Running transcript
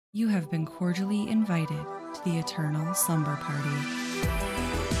You have been cordially invited to the Eternal Slumber Party.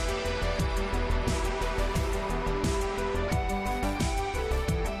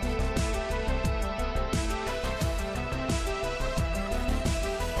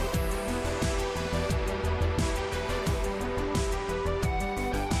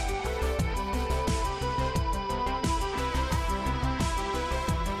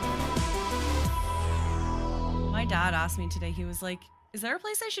 My dad asked me today, he was like, is there a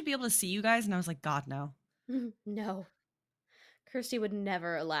place I should be able to see you guys? And I was like, God, no. No. Kirsty would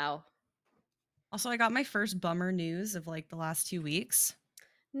never allow. Also, I got my first bummer news of like the last 2 weeks.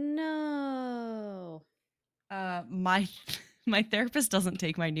 No. My my therapist doesn't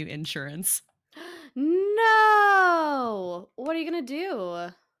take my new insurance. No. What are you going to do?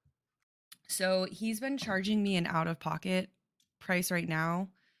 So he's been charging me an out-of-pocket price right now,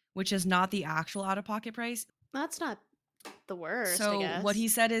 which is not the actual out-of-pocket price. That's not the worst, I So guess. what he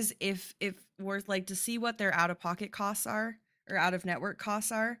said is if we're like to see what their out-of-pocket costs are or out-of-network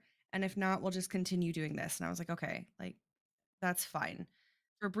costs are, and if not, we'll just continue doing this. And I was like, okay, like that's fine.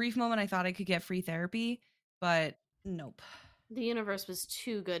 For a brief moment, I thought I could get free therapy, but nope. The universe was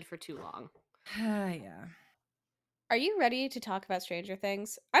too good for too long. Yeah. Are you ready to talk about Stranger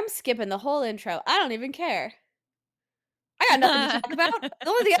Things? I'm skipping the whole intro. I don't even care. I got nothing to talk about. The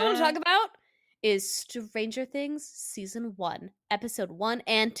only thing I want to talk about is Stranger Things Season 1, Episode 1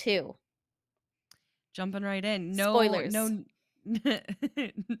 and 2. Jumping right in. Spoilers.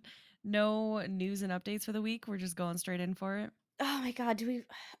 No news and updates for the week. We're just going straight in for it. Oh my god,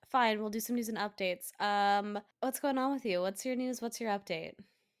 fine, we'll do some news and updates. What's going on with you? What's your news? What's your update?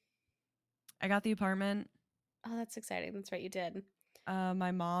 I got the apartment. Oh, that's exciting. That's right, you did.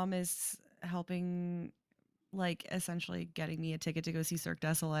 My mom is helping, like, essentially getting me a ticket to go see Cirque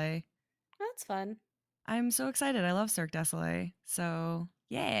du Soleil. That's fun. I'm so excited. I love Cirque du Soleil. So,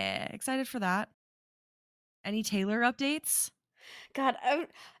 yeah, excited for that. Any Taylor updates? God,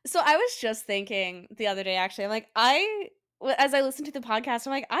 so I was just thinking the other day, actually, I'm like, as I listened to the podcast,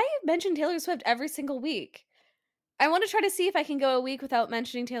 I'm like, I mention Taylor Swift every single week. I want to try to see if I can go a week without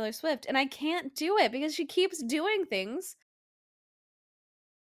mentioning Taylor Swift, and I can't do it because she keeps doing things.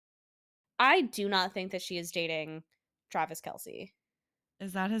 I do not think that she is dating Travis Kelce.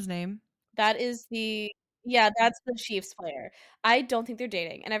 Is that his name? That is that's the Chiefs player. I don't think they're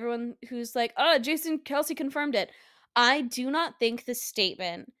dating, and everyone who's like, "Oh, Jason Kelce confirmed it." I do not think the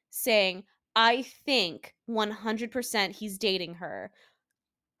statement saying, "I think 100% he's dating her,"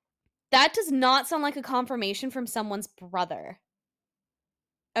 that does not sound like a confirmation from someone's brother.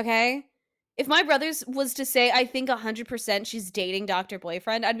 Okay? If my brother's was to say, "I think 100% she's dating Dr.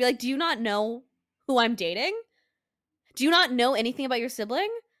 Boyfriend," I'd be like, "Do you not know who I'm dating? Do you not know anything about your sibling?"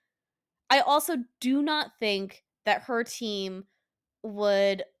 I also do not think that her team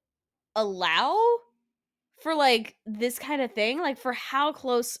would allow for, like, this kind of thing, like, for how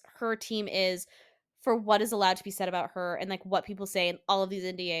close her team is, for what is allowed to be said about her and, like, what people say in all of these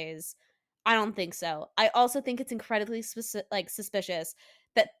NDAs. I don't think so. I also think it's incredibly suspicious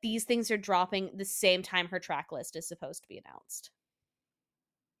that these things are dropping the same time her track list is supposed to be announced.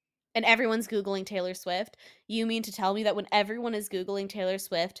 And everyone's Googling Taylor Swift. You mean to tell me that when everyone is Googling Taylor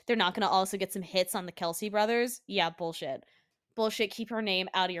Swift, they're not going to also get some hits on the Kelce brothers? Yeah, bullshit. Bullshit. Keep her name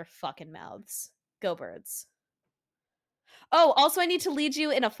out of your fucking mouths. Go Birds. Oh, also, I need to lead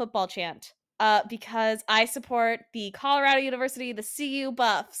you in a football chant because I support the Colorado University, the CU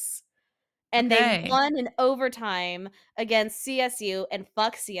Buffs. And they Okay. won in overtime against CSU, and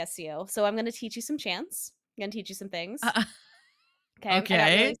fuck CSU. So I'm going to teach you some chants. I'm going to teach you some things. Okay. I got really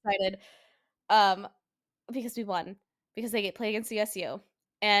Okay. excited. Because we won. Because they play against CSU.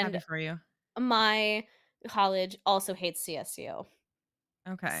 Happy And for you. my college also hates CSU.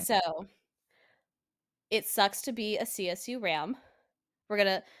 Okay. So it sucks to be a CSU Ram.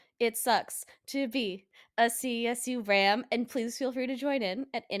 It sucks to be a CSU Ram. And please feel free to join in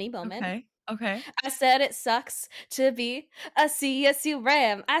at any moment. Okay. Okay. I said it sucks to be a CSU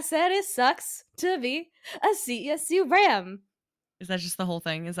Ram. I said it sucks to be a CSU Ram. Is that just the whole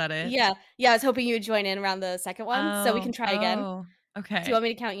thing? Is that it? Yeah. I was hoping you would join in around the second one so we can try again. Okay. Do you want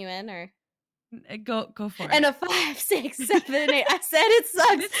me to count you in or? Go for it. And a 5, 6, 7, 8. I said it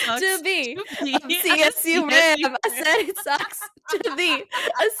sucks to be a CSU Ram. I said it sucks to be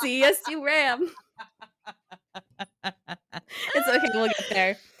a CSU Ram. It's okay. We'll get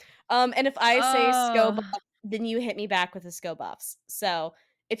there. And if I say SCO Buff, then you hit me back with the SCO Buffs. So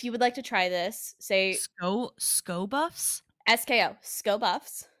if you would like to try this, say SCO Buffs? SKO, SCO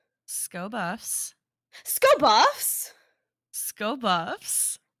Buffs. SCO Buffs. SCO Buffs? SCO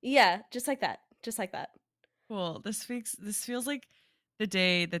Buffs. Yeah, just like that. Just like that. Cool. This feels like the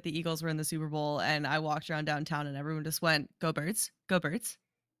day that the Eagles were in the Super Bowl and I walked around downtown and everyone just went, "Go Birds, go Birds.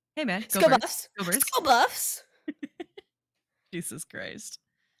 Hey man, go Skull Birds, Buffs. go Birds." Skull Buffs. Jesus Christ.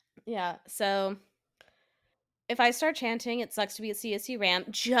 Yeah, so if I start chanting, "It sucks to be at CSU ramp,"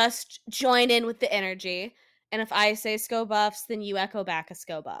 just join in with the energy, and if I say "Sko Buffs," then you echo back a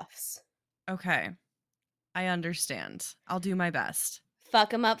 "Sko Buffs." Okay, I understand. I'll do my best.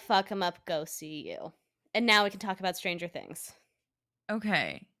 Fuck 'em up, go see you. And now we can talk about Stranger Things.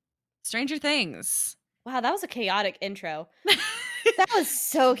 Okay. Stranger Things. Wow, that was a chaotic intro. That was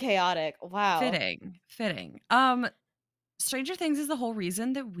so chaotic. Wow. Fitting, fitting. Stranger Things is the whole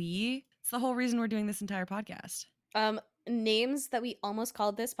reason that it's the whole reason we're doing this entire podcast. Names that we almost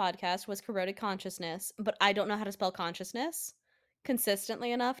called this podcast was Corroded Consciousness, but I don't know how to spell consciousness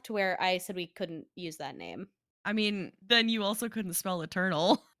consistently enough to where I said we couldn't use that name. I mean, then you also couldn't spell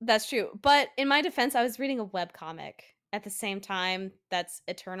eternal. That's true. But in my defense, I was reading a webcomic at the same time that's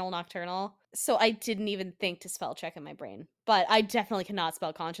Eternal Nocturnal. So I didn't even think to spell check in my brain. But I definitely cannot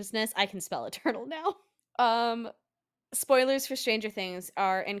spell consciousness. I can spell eternal now. Um Spoilers for Stranger Things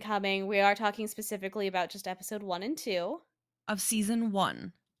are incoming. We are talking specifically about just episode 1 and 2 Of season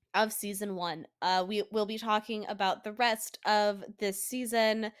 1. of season 1. We will be talking about the rest of this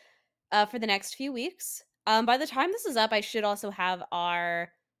season for the next few weeks. By the time this is up, I should also have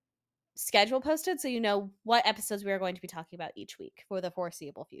our schedule posted so you know what episodes we are going to be talking about each week for the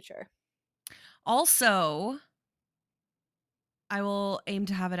foreseeable future. Also, I will aim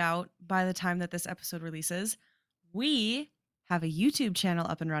to have it out by the time that this episode releases. We have a YouTube channel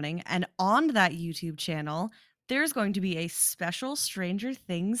up and running, and on that YouTube channel, there's going to be a special Stranger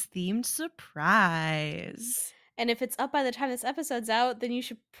Things themed surprise. And if it's up by the time this episode's out, then you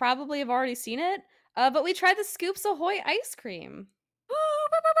should probably have already seen it. But we tried the Scoops Ahoy ice cream.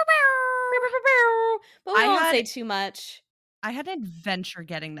 But we I won't had say too much. I had an adventure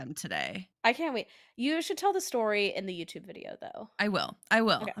getting them today. I can't wait. You should tell the story in the YouTube video, though. I will. I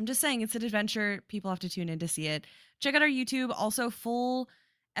will. Okay. I'm just saying it's an adventure. People have to tune in to see it. Check out our YouTube. Also, full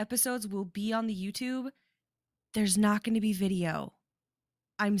episodes will be on the YouTube. There's not going to be video.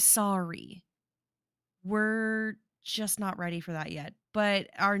 I'm sorry. We're just not ready for that yet. But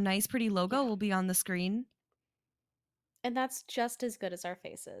our nice, pretty logo will be on the screen. And that's just as good as our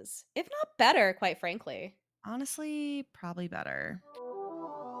faces, if not better, quite frankly. Honestly, probably better.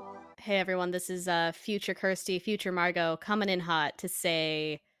 Hey everyone, this is future Kirsty, future Margot coming in hot to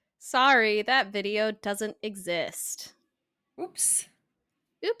say, sorry, that video doesn't exist. Oops.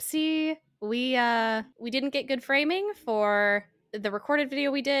 Oopsie. We didn't get good framing for the recorded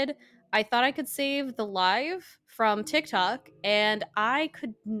video we did. I thought I could save the live from TikTok and I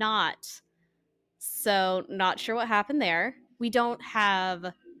could not. So, not sure what happened there. We don't have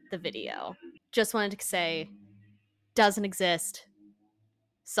the video. Just wanted to say, doesn't exist.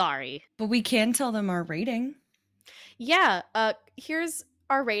 Sorry. But we can tell them our rating. Yeah, here's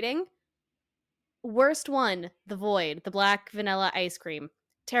our rating. Worst one, The Void, the black vanilla ice cream.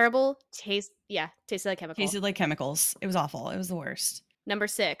 Terrible. Tasted like chemical. Tasted like chemicals. It was awful. It was the worst. Number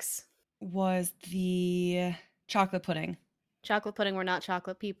 6. Was the chocolate pudding. Chocolate pudding, we're not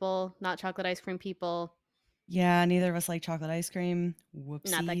chocolate people, not chocolate ice cream people. Yeah, neither of us like chocolate ice cream. Whoopsies.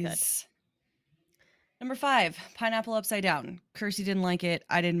 Not that good. Number 5, pineapple upside down. Kirsty didn't like it.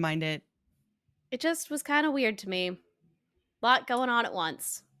 I didn't mind it. It just was kind of weird to me. Lot going on at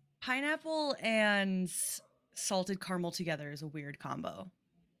once. Pineapple and salted caramel together is a weird combo.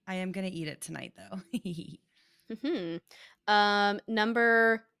 I am gonna eat it tonight though.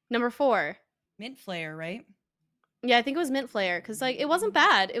 Number 4. Mint flair, right? Yeah, I think it was mint flair because like it wasn't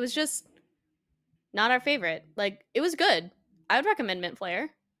bad. It was just not our favorite. Like it was good. I would recommend mint flair.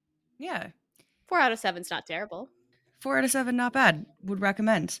 Yeah. 4 out of 7's not terrible. 4 out of 7, not bad. Would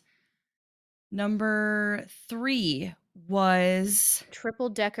recommend. Number 3 was Triple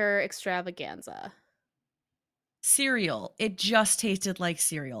Decker Extravaganza. cereal. It just tasted like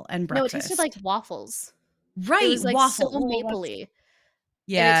cereal and breakfast. No, it tasted like waffles. Right, It was like waffle. so mapley.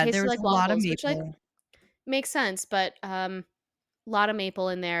 Yeah, And it there tasted was like a lot of waffles, maple. which like makes sense, but lot of maple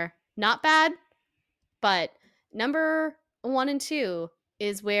in there. Not bad, but number 1 and 2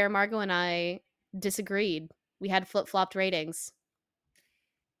 is where Margot and I disagreed. We had flip-flopped ratings.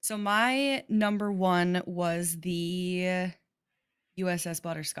 So my number 1 was the USS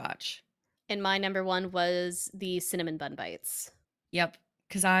Butterscotch. And my number 1 was the cinnamon bun bites. Yep,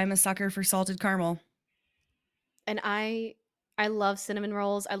 because I'm a sucker for salted caramel. And I love cinnamon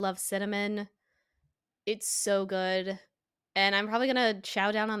rolls. I love cinnamon. It's so good. And I'm probably going to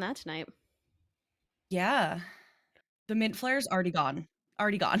chow down on that tonight. Yeah. The mint flair's already gone.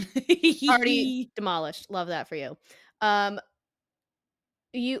 Already Already demolished. Love that for you.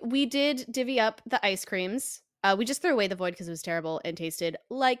 We did divvy up the ice creams. We just threw away the void because it was terrible and tasted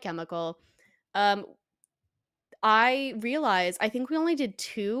like chemical. Um, I realized I think we only did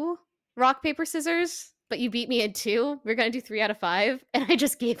 2 rock, paper, scissors, but you beat me in 2. We're gonna do 3 out of 5, and I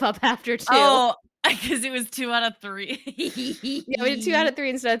just gave up after 2. Oh, because it was 2 out of Yeah, we did 2 out 3. of 3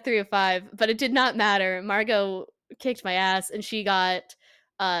 instead of 3 of 5, but it did not matter. Margot kicked my ass, and she got,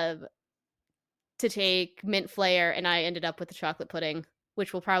 um, to take mint flair, and I ended up with the chocolate pudding,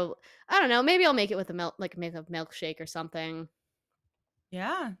 which will probably I don't know, maybe I'll make it with a milk like, make a milkshake or something.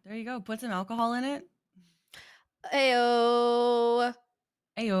 Yeah, there you go. Put some alcohol in it. Ayo.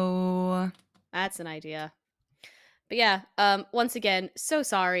 Ayo. That's an idea. But yeah, once again, so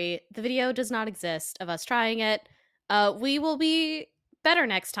sorry. The video does not exist of us trying it. We will be better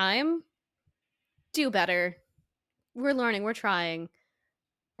next time. Do better. We're learning, we're trying.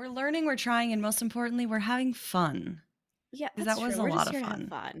 We're learning, we're trying, and most importantly, we're having fun. Yeah, Because that's that was true. a We're lot just of here to have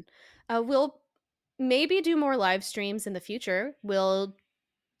fun. fun. We'll maybe do more live streams in the future. We'll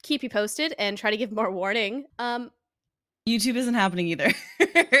keep you posted and try to give more warning. YouTube isn't happening either.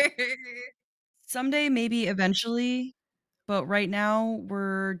 Someday, maybe eventually, but right now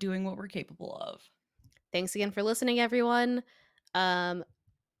we're doing what we're capable of. Thanks again for listening, everyone. Um,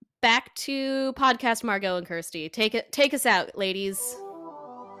 back to podcast Margot and Kirsty. Take us out, ladies.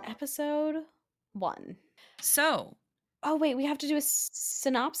 Episode 1. So, Oh wait, we have to do a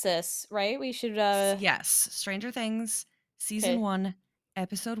synopsis, right? We should yes, Stranger Things, season okay. 1,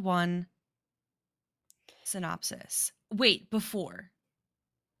 episode 1, synopsis. Wait, before.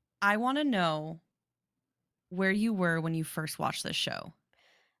 I want to know where you were when you first watched this show.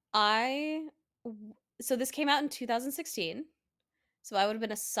 I so this came out in 2016. So I would have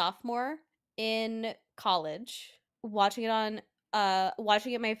been a sophomore in college, watching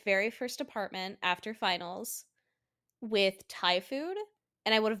it my very first apartment after finals with Thai food,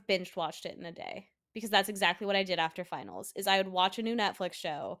 and I would have binge watched it in a day because that's exactly what I did after finals. Is I would watch a new Netflix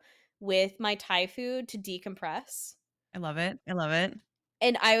show with my Thai food to decompress. I love it. I love it.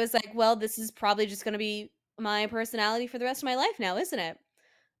 And I was like, well, this is probably just going to be my personality for the rest of my life now, isn't it?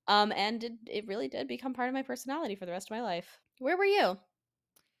 And it really did become part of my personality for the rest of my life. Where were you?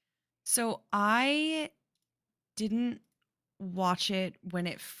 So, I didn't watch it when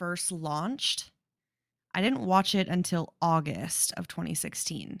it first launched. I didn't watch it until August of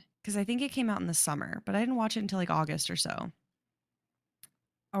 2016 because I think it came out in the summer, but I didn't watch it until like August or so.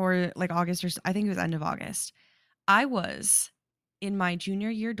 Or like August or I think it was end of August. I was in my junior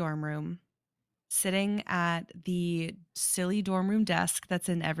year dorm room sitting at the silly dorm room desk that's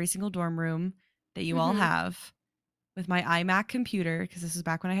in every single dorm room that you all Mhm. have with my iMac computer because this was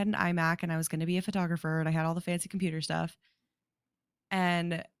back when I had an iMac and I was going to be a photographer and I had all the fancy computer stuff.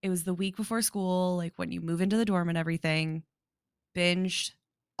 And it was the week before school, like when you move into the dorm and everything, binged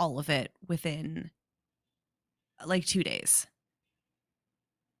all of it within like 2 days.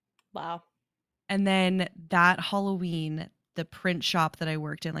 Wow. And then that Halloween, the print shop that I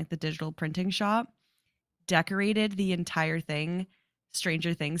worked in, like the digital printing shop, decorated the entire thing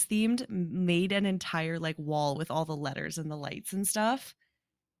Stranger Things themed, made an entire like wall with all the letters and the lights and stuff.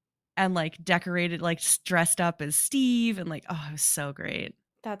 And like decorated, like dressed up as Steve, and like, oh, it was so great.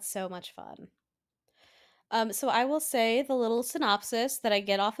 That's so much fun. So I will say the little synopsis that I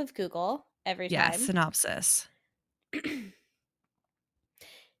get off of Google every Yes, time. synopsis.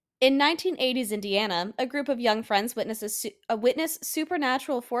 In 1980s Indiana, a group of young friends witness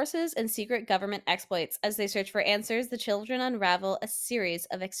supernatural forces and secret government exploits. As they search for answers, the children unravel a series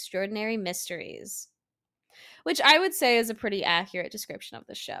of extraordinary mysteries. Which I would say is a pretty accurate description of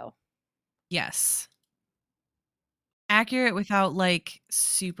the show. Yes. Accurate without like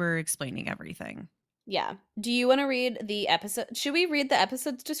super explaining everything. Yeah. Do you want to read the episode? Should we read the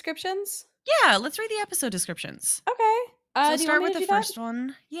episode descriptions? Yeah, let's read the episode descriptions. Okay. So Do you want start me with to the do that? first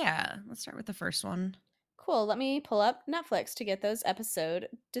one. Yeah, let's start with the first one. Cool. Let me pull up Netflix to get those episode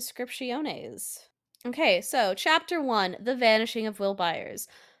descripciones. Okay, so chapter 1, The Vanishing of Will Byers.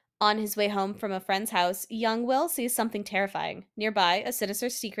 On his way home from a friend's house, young Will sees something terrifying. Nearby, a sinister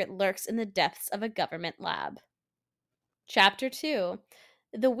secret lurks in the depths of a government lab. Chapter 2,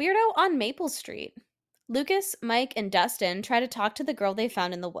 The Weirdo on Maple Street. Lucas, Mike, and Dustin try to talk to the girl they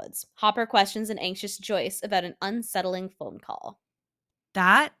found in the woods. Hopper questions an anxious Joyce about an unsettling phone call.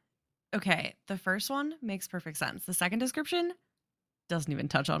 That okay, the first one makes perfect sense. The second description doesn't even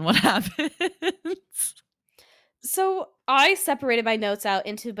touch on what happens. So I separated my notes out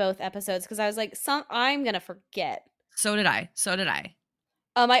into both episodes because I was like, some I'm gonna forget. So did I. So did I.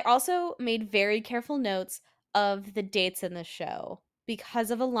 I also made very careful notes of the dates in the show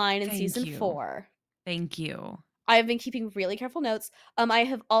because of a line in Thank season you. 4. Thank you. I have been keeping really careful notes. I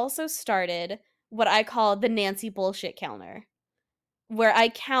have also started what I call the Nancy bullshit counter, where I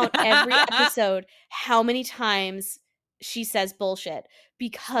count every episode how many times she says bullshit Just wait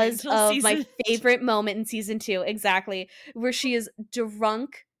because until of my season 2. favorite moment in season 2, exactly, where she is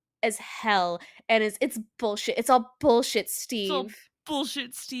drunk as hell and it's bullshit. It's all bullshit, It's all Steve.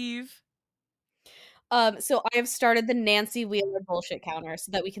 bullshit, Steve. So I have started the Nancy Wheeler bullshit counter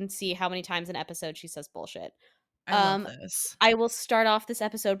so that we can see how many times an episode she says bullshit. I love Um, this. I will start off this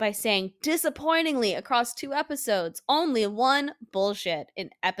episode by saying, disappointingly, across 2 episodes, only 1 bullshit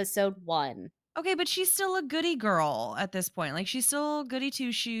in episode 1. Okay, but she's still a goody girl at this point. Like, she's still goody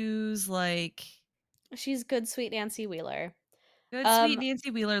two shoes, like She's good, sweet Nancy Wheeler. good, sweet Um,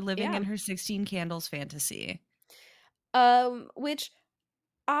 Nancy Wheeler living yeah. in her 16 candles fantasy. Which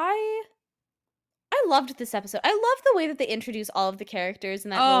I I loved this episode. I loved the way that they introduce all of the characters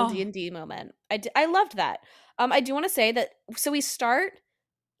in that little Oh, D&D moment. I loved that. I do wanna say that so we start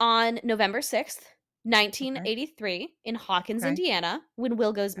on November 6th, okay, 1983 in Hawkins, okay, Indiana, when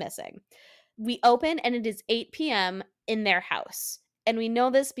Will goes okay. missing. We open and it is 8 p.m. in their house. And we know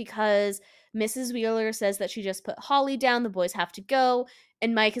this because Mrs. Wheeler says that she just put Holly down, the boys have to go,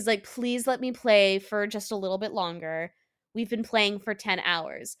 and Mike is like, "Please let me play for just a little bit longer. We've been playing for 10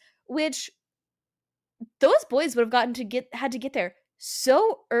 hours." Which those boys would have gotten to get had to get there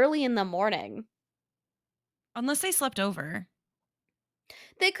so early in the morning. Unless they slept over.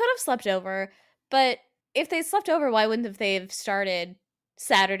 They could have slept over, but if they slept over, why wouldn't have they have started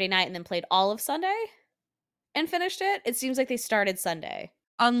Saturday night and then played all of Sunday and finished it? It seems like they started Sunday.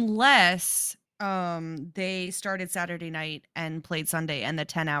 Unless they started Saturday night and played Sunday and the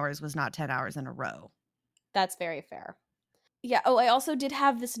 10 hours was not 10 hours in a row. That's very fair. Yeah, oh, I also did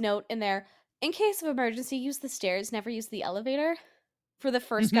have this note in there. In case of emergency, use the stairs, never use the elevator for the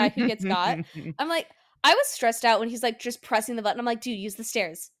first guy who gets got. I'm like, I was stressed out when he's like just pressing the button. I'm like, dude, use the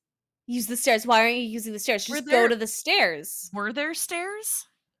stairs. Use the stairs. Why aren't you using the stairs? were Just go there to the stairs. were there stairs?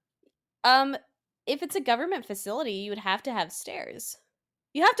 Um, if it's a government facility, you would have to have stairs.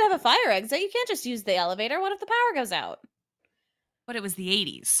 You have to have a fire exit. You can't just use the elevator. What if the power goes out? But it was the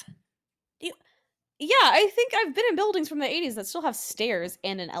 80s. You, yeah, I think I've been in buildings from the 80s that still have stairs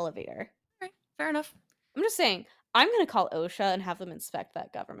and an elevator. Okay, fair enough. I'm just saying, I'm going to call OSHA and have them inspect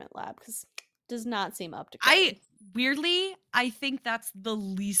that government lab because it does not seem up to I code. weirdly, I think that's the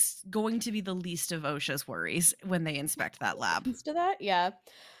least going to be the least of OSHA's worries when they inspect that lab. Happens to that? Yeah.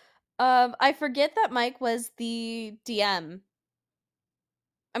 I forget that Mike was the DM.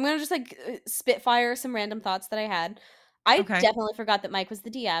 I'm gonna just like spitfire some random thoughts that I had. I Okay. definitely forgot that Mike was the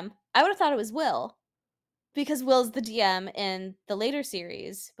DM. I would have thought it was Will because Will's the DM in the later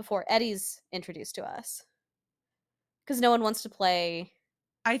series before Eddie's introduced to us. Because no one wants to play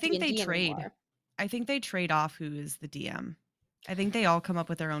I D think and they D trade. anymore. I think they trade off who is the DM. I think they all come up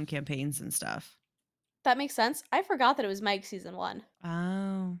with their own campaigns and stuff. That makes sense. I forgot that it was Mike season 1.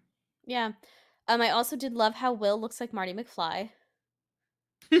 Oh. Yeah. I also did love how Will looks like Marty McFly.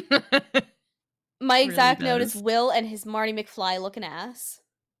 My Really exact note is does. Will and his Marty McFly looking ass.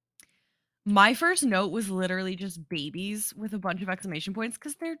 My first note was literally just babies with a bunch of exclamation points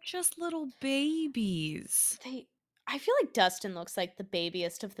because they're just little babies. They I feel like Dustin looks like the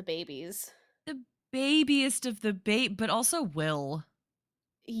babiest of the babies. The babiest of the but also Will.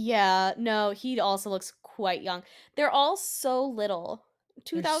 Yeah, no, he also looks quite young. They're all so little.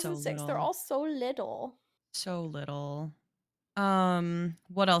 They're so 2006, they're little. all so little. So little.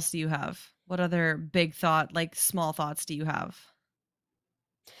 What else do you have? What other big thought, like small thoughts do you have?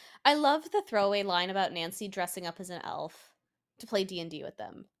 I love the throwaway line about Nancy dressing up as an elf to play D&D with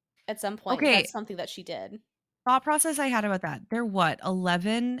them at some point. Okay, That's something that she did. thought process I had about that. They're what,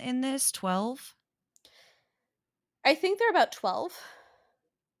 11 in this? 12? I think they're about 12.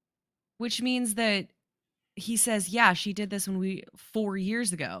 Which means that he says, "Yeah, she did this when 4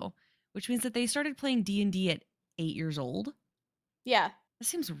 years ago," which means that they started playing D&D at 8 years old. Yeah. That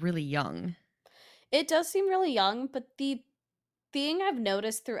seems really young. It does seem really young, but the thing I've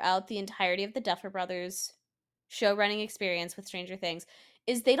noticed throughout the entirety of the Duffer Brothers show running experience with Stranger Things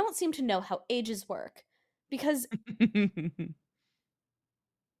is they don't seem to know how ages work. Because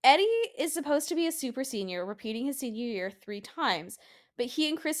Eddie is supposed to be a super senior, repeating his senior year 3 times, but he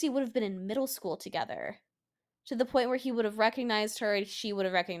and Chrissy would have been in middle school together to the point where he would have recognized her and she would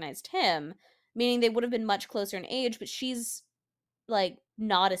have recognized him, meaning they would have been much closer in age, but she's like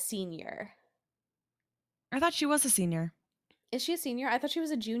not a senior. I thought she was a senior. Is she a senior? I thought she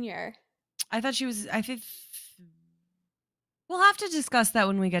was a junior. I thought she was I think we'll have to discuss that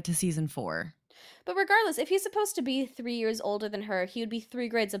when we get to season 4. But regardless, if he's supposed to be 3 years older than her, he would be 3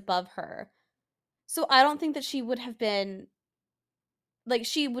 grades above her. So I don't think that she would have been like,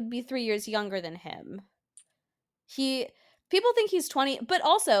 she would be 3 years younger than him. He People think he's 20, but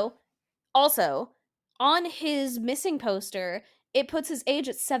also, on his missing poster, it puts his age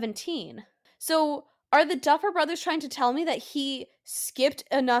at 17. So, are the Duffer Brothers trying to tell me that he skipped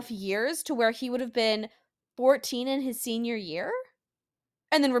enough years to where he would have been 14 in his senior year?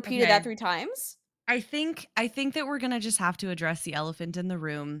 And then repeated that Okay. 3 times? I think that we're gonna just have to address the elephant in the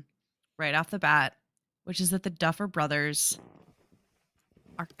room right off the bat, which is that the Duffer Brothers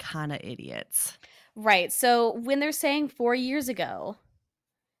are kind of idiots. Right, so when they're saying 4 years ago,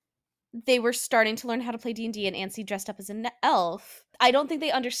 they were starting to learn how to play D&D and Ansi dressed up as an elf, I don't think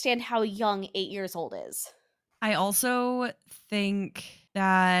they understand how young 8 years old is. I also think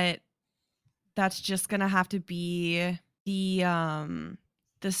that that's just gonna have to be the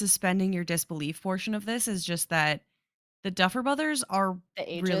suspending your disbelief portion of this is just that the Duffer Brothers are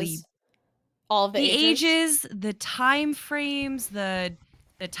The really ages. All of the the ages. ages, the time frames, the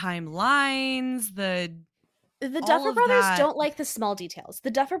timelines, the The all Duffer of Brothers that. don't like the small details. The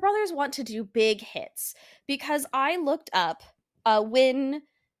Duffer Brothers want to do big hits because I looked up when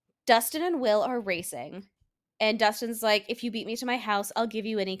Dustin and Will are racing, and Dustin's like, "If you beat me to my house, I'll give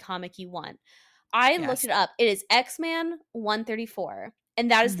you any comic you want." I looked Yes. it up. It is X-Man 134,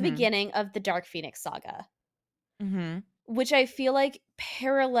 and that is the Mhm. beginning of the Dark Phoenix saga, Mhm. which I feel like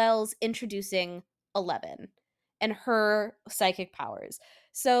parallels introducing Eleven and her psychic powers.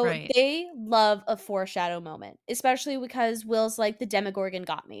 So Right. they love a foreshadow moment, especially because Will's like, the Demogorgon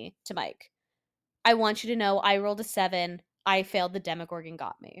got me to Mike. I want you to know I rolled a 7. I failed. The Demogorgon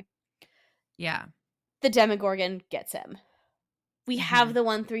got me. Yeah. The Demogorgon gets him. We have Mhm. the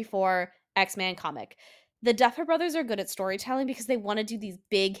 134 X-Man comic. The Duffer Brothers are good at storytelling because they want to do these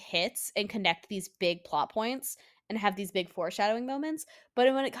big hits and connect these big plot points and have these big foreshadowing moments.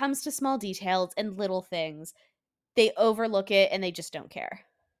 But when it comes to small details and little things, they overlook it and they just don't care.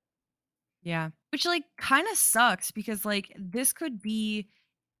 Yeah. Which like kind of sucks because like this could be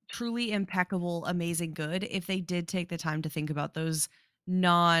truly impeccable, amazing good if they did take the time to think about those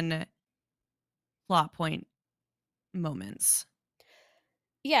non plot point moments.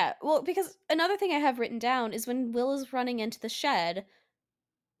 Yeah, well, because another thing I have written down is when Will is running into the shed,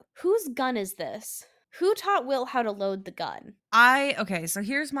 whose gun is this? Who taught Will how to load the gun? Okay, so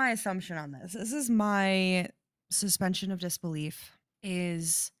here's my assumption on this. This is my suspension of disbelief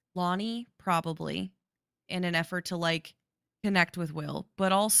is Lonnie probably in an effort to like connect with Will,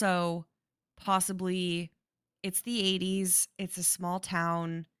 but also possibly it's the 80s, it's a small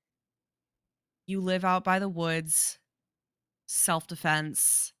town, you live out by the woods,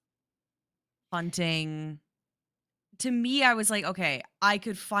 self-defense, hunting. To me, I was like, okay, I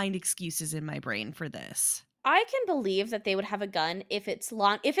could find excuses in my brain for this. I can believe that they would have a gun if it's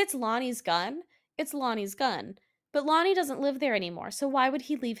Lonnie's gun, it's Lonnie's gun. But Lonnie doesn't live there anymore, so why would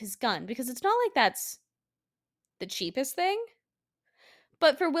he leave his gun? Because it's not like that's the cheapest thing.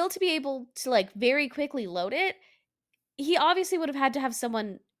 But for Will to be able to like very quickly load it, he obviously would have had to have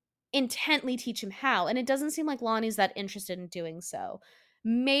someone intently teach him how, and it doesn't seem like Lonnie's that interested in doing so.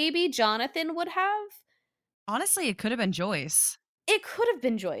 Maybe Jonathan would have. Honestly, it could have been Joyce. It could have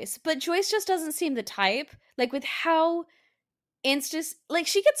been Joyce, but Joyce just doesn't seem the type. Like with how like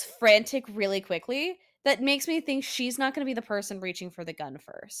she gets frantic really quickly, that makes me think she's not going to be the person reaching for the gun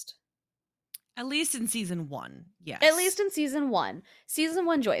first. At least in season 1. At Yes. least in season 1. Season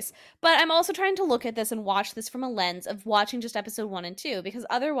 1 Joyce. But I'm also trying to look at this and watch this from a lens of watching just episode 1 and 2 because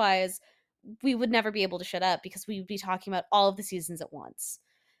otherwise we would never be able to shut up because we would be talking about all of the seasons at once.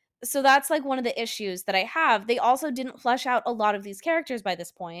 So that's like one of the issues that I have. They also didn't flesh out a lot of these characters by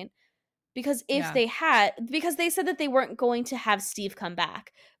this point because if Yeah. they had, because they said that they weren't going to have Steve come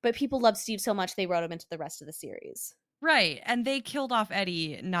back, but people love Steve so much they wrote him into the rest of the series. Right. And they killed off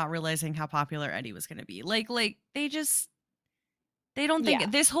Eddie not realizing how popular Eddie was going to be. Like they just they don't Yeah.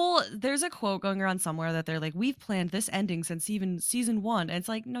 think this whole there's a quote going around somewhere that they're like we've planned this ending since even season 1 and it's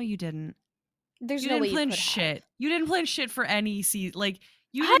like no you didn't. There's You no way didn't you plan could have. shit. You didn't plan shit for any season. Like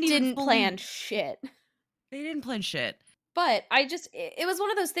you I didn't even didn't fully plan shit. they didn't plan shit. But it was one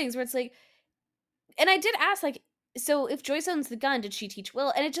of those things where it's like, and I did ask, like, so if Joyce owns the gun, did she teach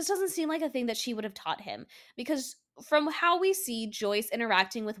Will? And it just doesn't seem like a thing that she would have taught him. Because from how we see Joyce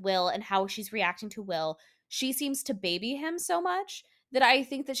interacting with Will and how she's reacting to Will, she seems to baby him so much that I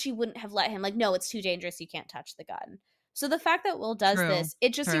think that she wouldn't have let him, like, no, it's too dangerous. You can't touch the gun. So the fact that Will does True. this,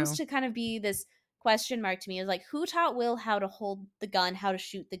 it just seems True. to kind of be this question mark to me is like, who taught Will how to hold the gun, how to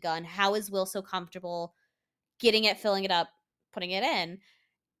shoot the gun? How is Will so comfortable getting it, filling it up, putting it in?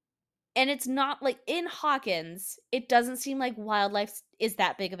 And it's not like in Hawkins, it doesn't seem like wildlife is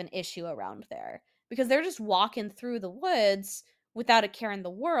that big of an issue around there because they're just walking through the woods without a care in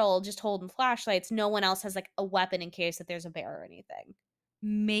the world, just holding flashlights. No one else has like a weapon in case that there's a bear or anything.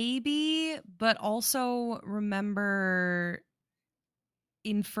 Maybe, but also remember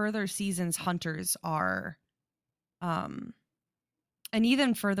in further seasons, hunters are, um, and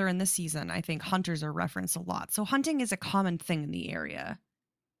even further in this season, I think hunters are referenced a lot. So hunting is a common thing in the area.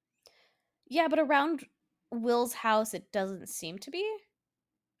 Yeah, but around Will's house, it doesn't seem to be.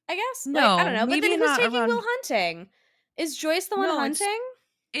 I guess, like, I don't No, know, but then maybe who's not taking Will around. hunting? Is Joyce the one No, hunting?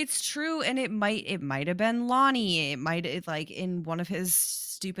 it's true, and it might have been Lonnie. It like in one of his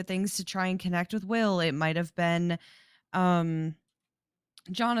stupid things to try and connect with Will. It might have been um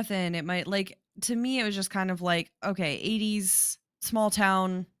Jonathan. It might like to me it was just kind of like okay, 80s small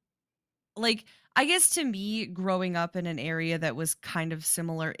town. Like I guess to me growing up in an area that was kind of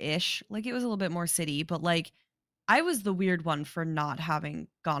similar-ish, like it was a little bit more city, but like I was the weird one for not having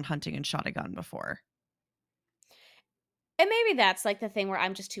gone hunting and shot a gun before. And maybe that's, like, the thing where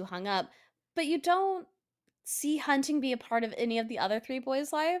I'm just too hung up, but you don't see hunting be a part of any of the other 3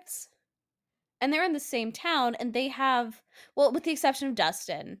 boys' lives? And they're in the same town, and they have, well, with the exception of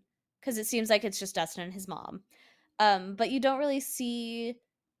Dustin, because it seems like it's just Dustin and his mom. But you don't really see,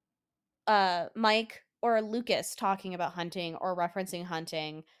 Mike or Lucas talking about hunting or referencing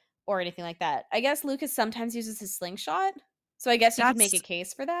hunting or anything like that. I guess Lucas sometimes uses his slingshot, so I guess you could make a That's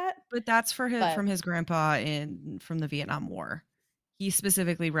case for that, But that's for his but from his grandpa in from the Vietnam War. He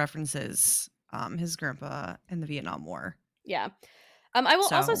specifically references, his grandpa in the Vietnam War. yeah. I will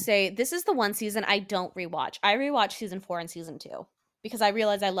also So, say this is the one season I don't rewatch. I rewatch season 4 and season 2 because I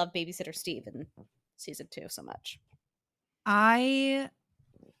realize I love Babysitter Steve in season 2 so much. I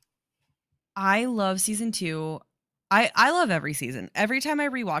I love season 2. I love every season. Every time I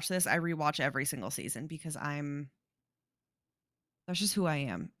rewatch this, I rewatch every single season because that's just who I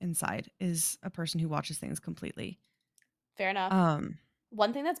am inside, is a person who watches things completely. Fair enough. Um,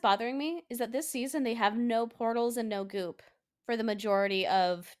 One thing that's bothering me is that this season they have no portals and no goop for the majority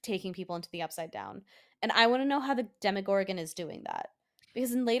of taking people into the upside down. And I want to know how the Demogorgon is doing that.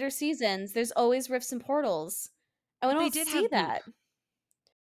 Because in later seasons, there's always rifts and portals. And we but they don't did see have goop. that.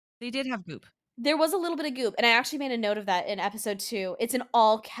 They did have goop. There was a little bit of goop, and I actually made a note of that in episode 2. It's in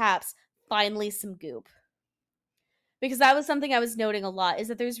all caps, finally some goop. Because that was something I was noting a lot, is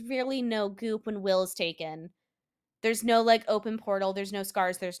that there's really no goop when Will is taken. There's no, like, open portal, there's no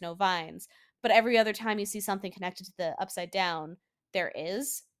scars, there's no vines. But every other time you see something connected to the upside down, there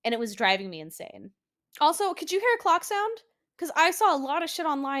is, and it was driving me insane. Also, could you hear a clock sound? Because I saw a lot of shit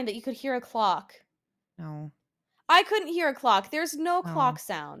online that you could hear a clock. No. I couldn't hear a clock. There's no clock No.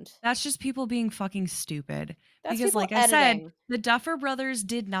 sound. That's just people being fucking stupid. That's Because people like I said, editing. the Duffer Brothers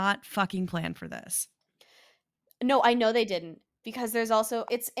did not fucking plan for this. No, I know they didn't because there's also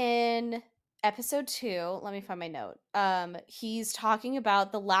it's in episode 2, let me find my note. He's talking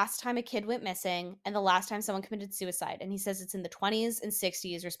about the last time a kid went missing and the last time someone committed suicide, and he says it's in the 20s and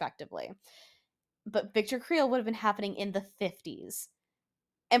 60s respectively. But Victor Creel would have been happening in the 50s.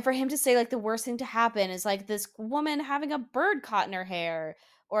 And for him to say like the worst thing to happen is like this woman having a bird caught in her hair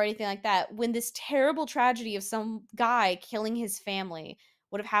or anything like that, when this terrible tragedy of some guy killing his family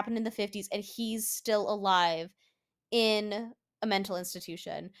would have happened in the 50s and he's still alive in a mental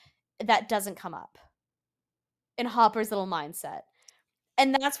institution, that doesn't come up in Hopper's little mindset.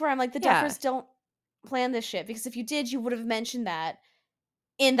 And that's where I'm like, the Yeah. Duffers don't plan this shit because if you did, you would have mentioned that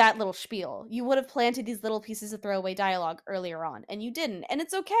in that little spiel. You would have planted these little pieces of throwaway dialogue earlier on, and you didn't. And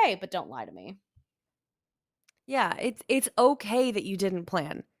it's okay, but don't lie to me. Yeah, it's okay that you didn't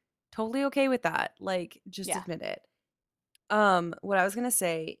plan. Totally okay with that. Like just Yeah. admit it. What I was going to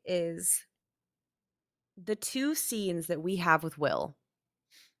say is the two scenes that we have with Will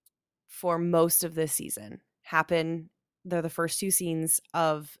for most of this season happen, they're the first two scenes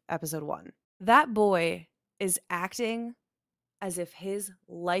of episode 1. That boy is acting as if his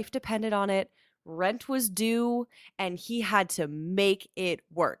life depended on it, rent was due, and he had to make it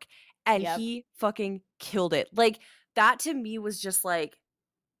work. And Yep. he fucking killed it. Like, that to me was just like,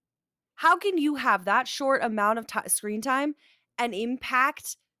 how can you have that short amount of screen time and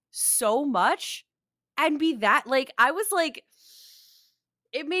impact so much and be that like I was like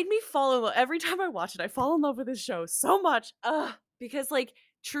it made me fall in love every time I watch it. I fall in love with this show so much. Because like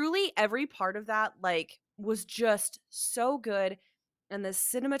truly every part of that like was just so good and the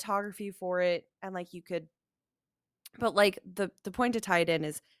cinematography for it and like you could but like the point to tie it in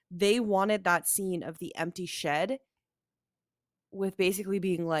is they wanted that scene of the empty shed with basically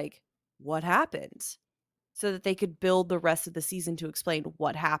being like what happened so that they could build the rest of the season to explain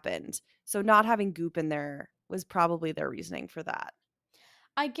what happened. So not having Goop in there was probably their reasoning for that.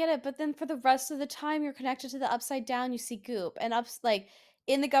 I get it, but then for the rest of the time you're connected to the Upside Down, you see goop, and like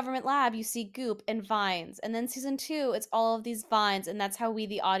in the government lab, you see goop and vines, and then season 2, it's all of these vines, and that's how we,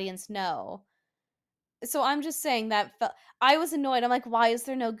 the audience, know. So I'm just saying that I was annoyed. I'm like, why is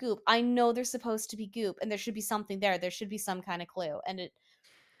there no goop? I know there's supposed to be goop, and there should be something there. There should be some kind of clue, and it.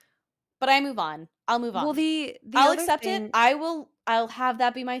 But I move on. I'll move Well, on. the I'll other accept it. thing, I will. I'll have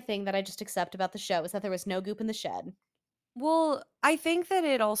that be my thing that I just accept about the show is that there was no goop in the shed. well, I think that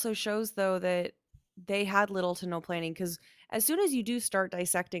it also shows though that they had little to no planning, because as soon as you do start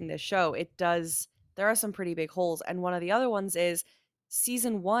dissecting this show, it does there are some pretty big holes. And one of the other ones is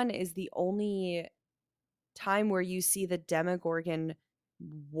season 1 is the only time where you see the Demogorgon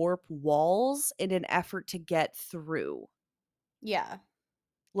warp walls in an effort to get through. Yeah.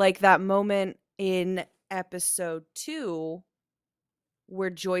 Like that moment in episode 2 where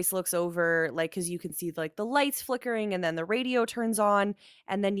Joyce looks over, like, because you can see like the lights flickering and then the radio turns on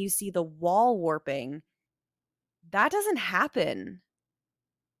and then you see the wall warping. That doesn't happen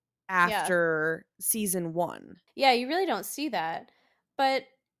Yeah. after season 1. Yeah, you really don't see that. But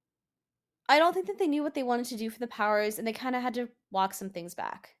I don't think that they knew what they wanted to do for the powers, and they kind of had to walk some things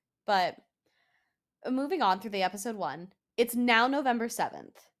back. But moving on through the episode 1, it's now November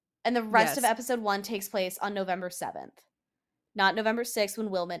 7th, and the rest of Yes. episode 1 takes place on November 7th, not November 6th when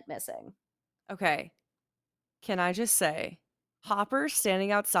Will went missing. Okay. Can I just say, Hopper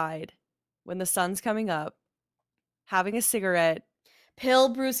standing outside when the sun's coming up, having a cigarette,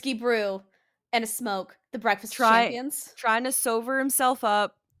 Pill, brewski, brew, and a smoke. The Breakfast of try Champions. trying to sober himself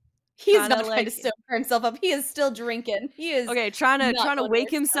up, He is trying to not trying to like sober himself up. He is still drinking. He is okay, trying to not going wake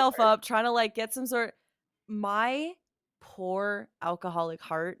anywhere himself sober. up, trying to like get some sort. My poor alcoholic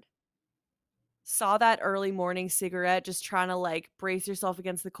heart saw that early morning cigarette, just trying to like brace yourself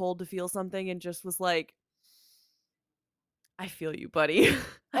against the cold to feel something, and just was like, I feel you, buddy. I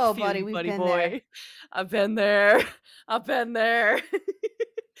Oh, feel buddy, you, we've buddy been there. boy. I've been there. I've been there.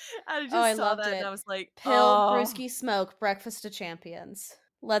 I Oh, I just saw loved that and I it. was like, Pill, oh, brewski, smoke, breakfast of champions.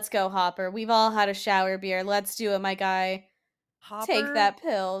 Let's go, Hopper. We've all had a shower beer. Let's do it, my guy. Take Hopper that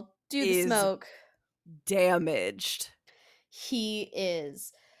pill. Do the is smoke. damaged. He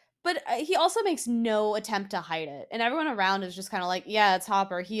is. But he also makes no attempt to hide it. And everyone around is just kind of like, yeah, it's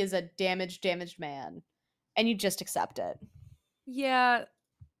Hopper. He is a damaged man. And you just accept it. Yeah,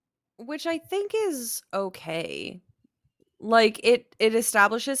 which I think is okay. Like it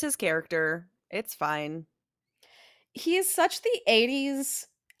establishes his character. It's fine. He is such the 80s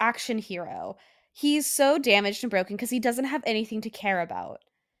action hero. He's so damaged and broken because he doesn't have anything to care about.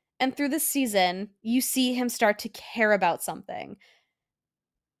 And through this season, you see him start to care about something.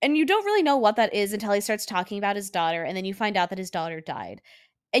 And you don't really know what that is until he starts talking about his daughter, and then you find out that his daughter died.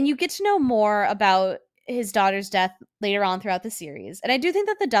 And you get to know more about his daughter's death later on throughout the series. And I do think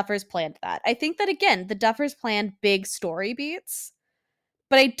that the Duffers planned that. I think that, again, the Duffers planned big story beats,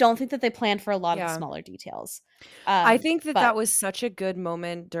 but I don't think that they planned for a lot of the Yeah. smaller details. I think that But that was such a good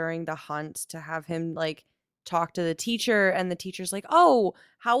moment during the hunt to have him like talk to the teacher, and the teacher's like, "Oh,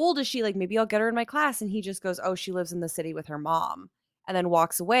 how old is she? Like maybe I'll get her in my class." And he just goes, "Oh, she lives in the city with her mom." And then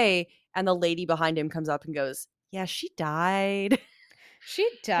walks away, and the lady behind him comes up and goes, "Yeah, she died." she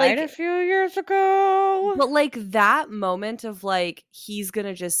died a Like, few years ago. but like that moment of like he's going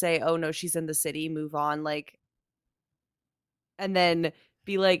to just say, "Oh no, she's in the city, move on." Like, and then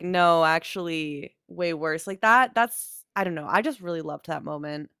be like, "No, actually way worse." Like that's I don't know. I just really loved that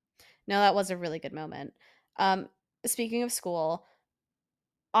moment. No, that was a really good moment. Um, Speaking of school,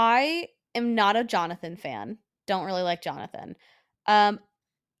 I am not a Jonathan fan. Don't really like Jonathan. Um,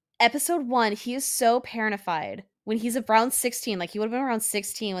 Episode 1, he is so parentified when he's around 16, like he would have been around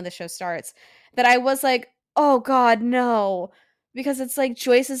 16 when the show starts, that I was like, "Oh god, no." Because it's like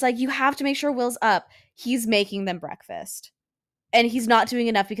Joyce is like, "You have to make sure Will's up." He's making them breakfast. And he's not doing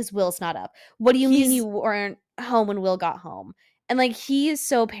enough because Will's not up. "What do you mean you He's weren't home when Will got home?" And like he is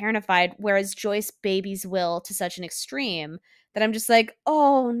so parentified, whereas Joyce babies Will to such an extreme that I'm just like,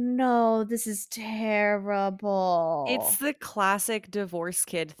 "Oh no, this is It's terrible." the classic divorce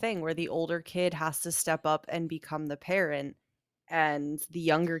kid thing where the older kid has to step up and become the parent, and the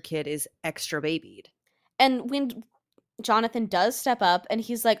younger kid is extra babied. And when Jonathan does step up and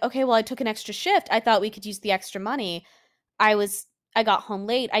he's like, "Okay, well, I took an extra shift. I thought we could use the extra money. I was I got home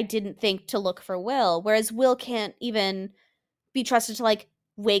late. I didn't think to look for Will." Whereas Will can't even be trusted to like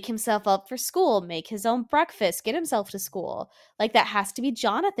wake himself up for school, make his own breakfast, get himself to school. Like that has to be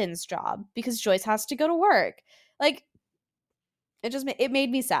Jonathan's job because Joyce has to go to work. Like it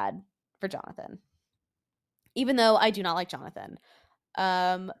made me sad for Jonathan. Even though I do not like Jonathan.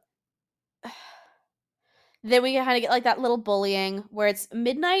 Um Then we kinda get, like, that little bullying where it's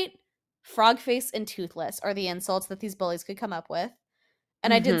Midnight, Frogface, and Toothless are the insults that these bullies could come up with,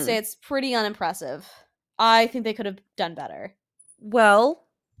 and I did say Mhm. it's pretty unimpressive. I think they could have done better. Well,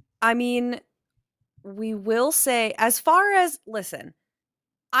 I mean, we will say as far as listen,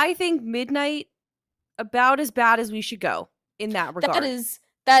 I think Midnight about as bad as we should go in that That regard. is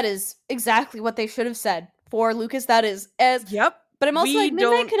that is exactly what they should have said for Lucas, that is as Yep. but I'm also We like,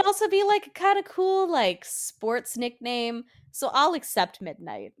 Midnight don't could also be, like, a kinda cool, like, sports nickname, so I'll accept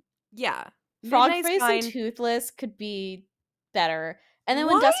Midnight. yeah. Midnight's Frogface and fine. Toothless could be better, and then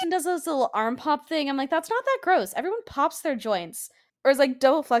when Why? Dustin does those little arm pop thing, I'm like, "That's not that gross." Everyone pops their joints or is, like,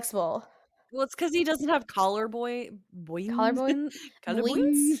 double flexible. Well, it's because he doesn't have boings Collarbone collarbones?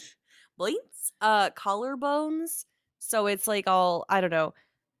 boings? Boings? Collarbones, so it's, like, all I don't know.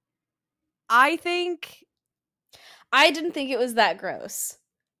 I think I didn't think it was that gross.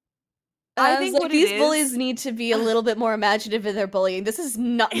 I I was think like, what it "These bullies is need to be a little bit more imaginative in their bullying. This is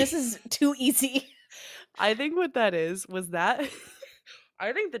too easy." I think what that is was that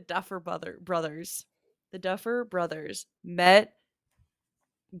I think the Duffer brothers met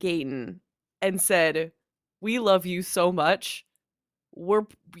Gayton and said, "We love you so much. We're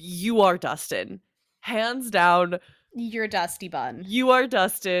you are Dustin. Hands down, You're Dusty Bun. you are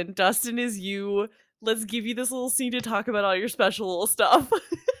Dustin. Dustin is you. Let's give you this little scene to talk about all your special little stuff."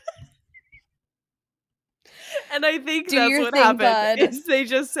 And I think Do that's your what thing, happened bud. is they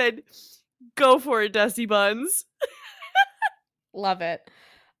just said, "Go for it, Dusty Buns." Love it.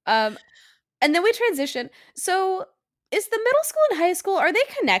 Um, and then we transition. So, is the middle school and high school, are they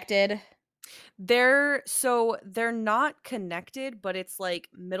connected? They're not connected, but it's like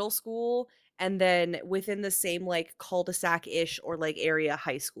middle school and then within the same like cul-de-sac-ish or like area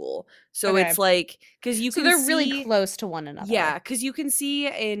high school. So Okay. it's like because you So can they're really see close to one yeah, another. because you can see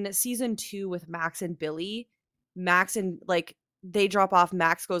in season 2 with Max and Billy, Max and like they drop off.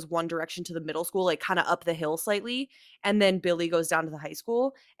 Max goes one direction to the middle school, like kind of up the hill slightly, and then Billy goes down to the high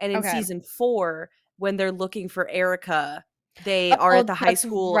school. And in Okay. season 4, when they're looking for Erica, they are at Oh, the high that's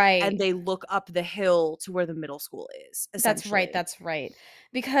school and right. they look up the hill to where the middle school is, That's right, essentially. that's right.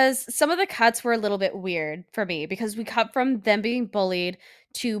 Because some of the cuts were a little bit weird for me because we cut from them being bullied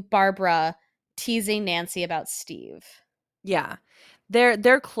to Barbara teasing Nancy about Steve. Yeah.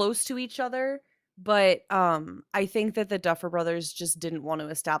 They're close to each other, but, I think that the Duffer Brothers just didn't want to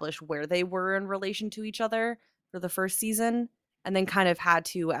establish where they were in relation to each other for the first season, and then kind of had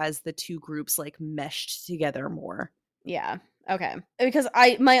to as the 2 groups, like, meshed together more. Yeah. Okay. Because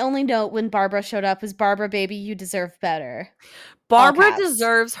I my only note when Barbara showed up was Barbara baby, you deserve better. All Barbara caps.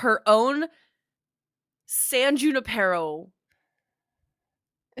 deserves her own San Junipero.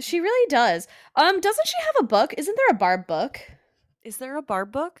 She really does. Doesn't she have a book? Isn't there a Barb book? Is there a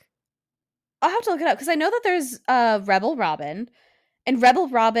Barb book? I'll have to look it up because I know that there's Rebel Robin. And Rebel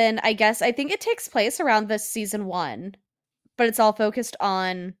Robin, I think it takes place around this season 1, but it's all focused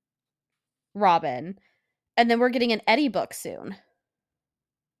on Robin. And then we're getting an Eddie book soon.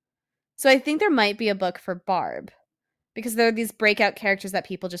 So I think there might be a book for Barb because there are these breakout characters that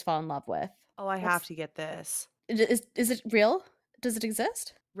people just fall in love with. Oh, I have What's to get this. is it real? Does it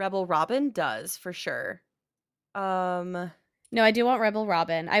exist? Rebel Robin does, for sure. Um, No, I do want Rebel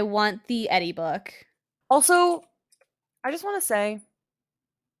Robin. I want the Eddie book. Also, I just wanna say,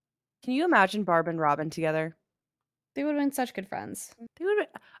 can you imagine Barb and Robin together? They would have been such good friends. They would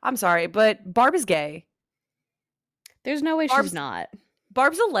I'm sorry, but Barb is gay. There's no way she's Barb's not.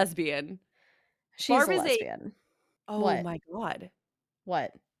 Barb's a lesbian. She's Barb a is a lesbian. oh What? my god.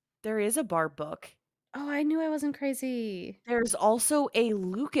 What? There is a Barb book. Oh, I knew I wasn't crazy. There's also a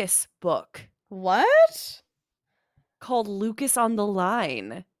Lucas book What? called Lucas on the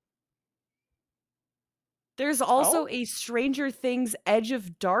Line. There's also Oh? a Stranger Things Edge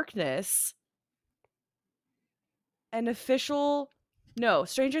of Darkness, an official no,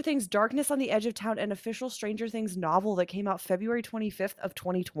 Stranger Things Darkness on the Edge of Town, an official Stranger Things novel that came out February 25th of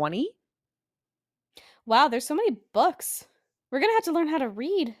 2020. Wow, there's so many books. We're gonna have to learn how to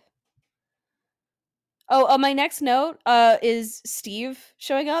read. Oh, my next note, is Steve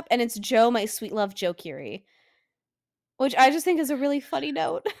showing up, and it's Joe, my sweet love, Joe Curie, which I just think is a really funny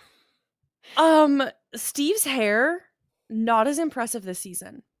note. Um, Steve's hair, not as impressive this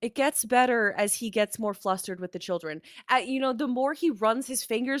season. It gets better as he gets more flustered with the children. The more he runs his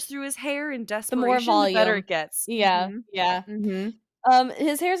fingers through his hair in The more desperation, the better volume. it gets. Yeah, Mhm. yeah. Mhm.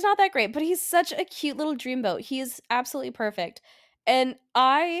 His hair's not that great, but he's such a cute little dreamboat. He is absolutely perfect, and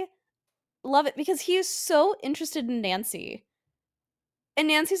I love it because he is so interested in Nancy. And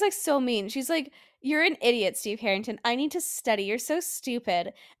Nancy's, like, so mean. She's like, "You're an idiot, Steve Harrington. I need to study. You're so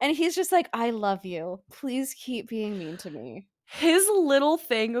stupid." And he's just like, "I love you. Please keep being mean to me." His little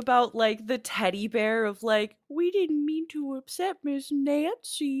thing about, like, the teddy bear of, like, "We didn't mean to upset Miss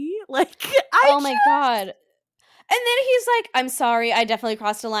Nancy." Like, I Oh my just god. And then he's like, "I'm sorry, I definitely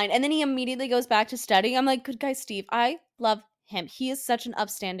crossed a line." And then he immediately goes back to studying. I'm like, "Good guy, Steve. I love him. He is such an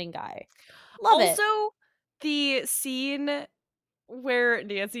upstanding guy." Love it. also, the scene where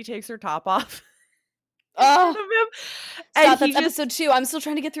Nancy takes her top off in front Oh, of him, and stop. he That's just episode 2. I'm still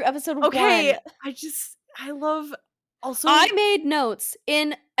trying to get through episode okay, 1. I love I also, made notes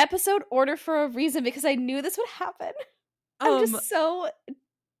in episode order for a reason because I knew this would happen. I'm um, just so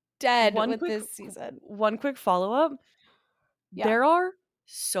dead one with quick this season. one quick follow-up. Yeah. There are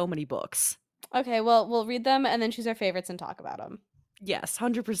so many books. Okay, well, we'll read them and then choose our favorites and talk about them. Yes,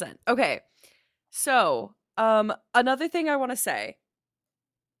 100%. Okay. So, another thing I wanna say,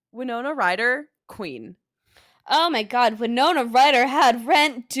 Winona Ryder, queen. Oh my god, Winona Ryder had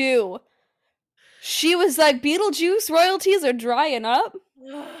rent due. She was like, Beetlejuice royalties are drying up.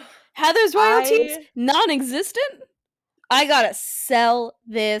 Heather's royalties I non-existent. I gotta sell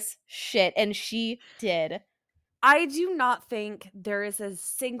this shit, and she did. I do not think there is a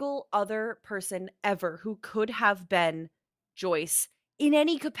single other person ever who could have been Joyce in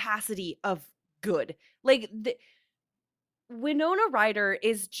any capacity of good. Like, Winona Ryder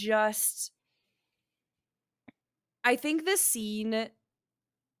is just I think this scene,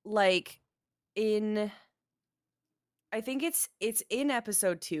 like, in I think it's in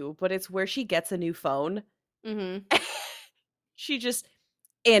episode 2, but it's where she gets a new phone. Mhm. She just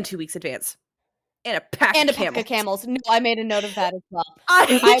and 2 weeks advance, and a pack of And a pack of Camels. camels. No, I made a note of that as well.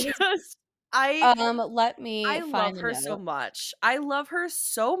 I I was just I let me I love find the her so note. much. I love her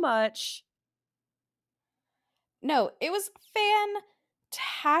so much. No, it was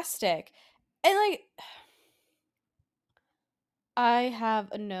fantastic. And, like, I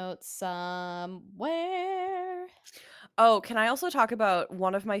have a note somewhere. Oh, can I also talk about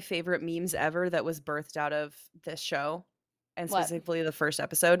one of my favorite memes ever that was birthed out of this show, and What? specifically the first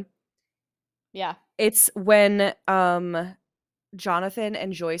episode? Yeah. It's when, Jonathan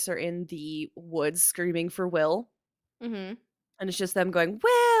and Joyce are in the woods screaming for Will, Mhm. and it's just them going,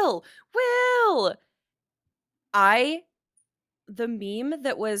 "Will! Will!" I the meme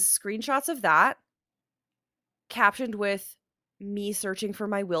that was screenshots of that, captioned with me searching for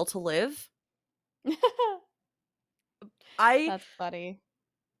my will to live. I That's funny.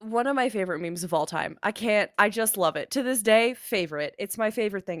 One of my favorite memes of all time. I just love it. To this day, favorite. It's my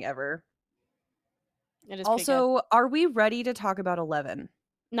favorite thing ever. It is pretty good. Also, are we ready to talk about 11?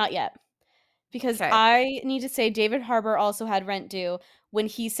 Not yet. Because Okay. I need to say David Harbour also had rent due when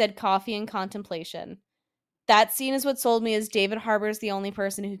he said coffee and contemplation. That scene is what sold me as David Harbour's the only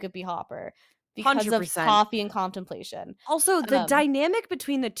person who could be Hopper because of 100%. coffee and contemplation. Also, the Um, dynamic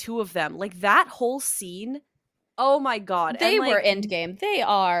between the two of them, like that whole scene, oh my god. And they were like endgame. They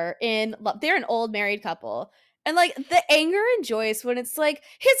are in love. They're an old married couple. And like the anger in Joyce when it's like,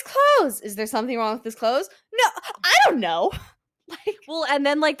 his clothes. Is there something wrong with his clothes? No, I don't know. Like, well, and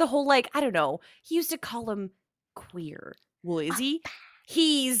then like the whole like, I don't know, he used to call him queer. Well, is he?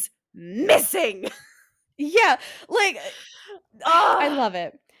 He's missing. yeah, like I Ah, love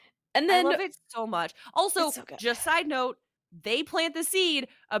it. And I then love it so much. Also, it's so good. just side note, they plant the seed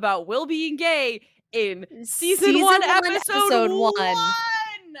about Will being gay in season Season 1, 1, episode episode 1. 1.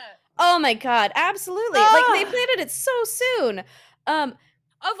 Oh my god, absolutely. Like, they Ah! planted it so soon.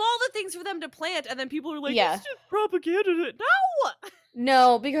 Of all the things for them to plant, and then people are like, Yeah. "It's just propaganda." No!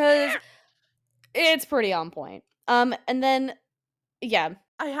 No, because it's pretty on point. And then yeah.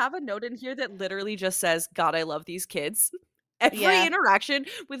 I have a note in here that literally just says, "God, I love these kids." Every Yeah. interaction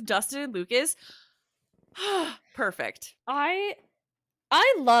with Dustin and Lucas, perfect. I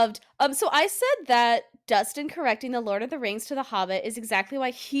loved so I said that Dustin correcting the Lord of the Rings to the Hobbit is exactly why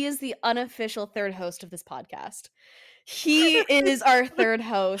he is the unofficial third host of this podcast. He is our third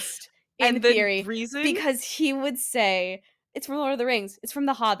host in And the theory reason because he would say, "It's from Lord of the Rings. It's from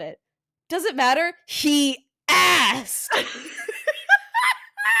the Hobbit." Does it matter? He asked.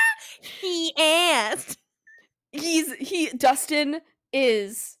 he asked. Dustin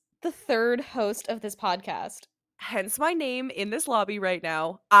is the third host of this podcast. Hence my name in this lobby right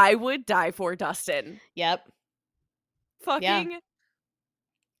now. I would die for Dustin. Yep. Yeah. Fucking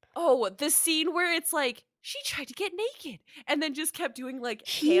oh, the scene where it's like she tried to get naked and then just kept doing like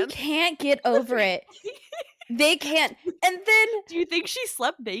He hands. can't get over it. They can't. And then Do you think she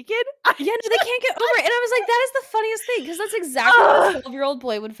slept naked? yeah, no, they can't get over it. And I was like, that is the funniest thing because that's exactly what a 12-year-old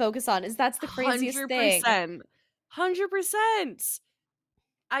boy would focus on. Is that's the craziest thing. 100%. 100%.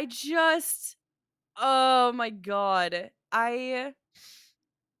 I just oh my god. I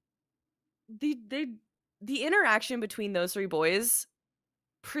the the interaction between those 3 boys,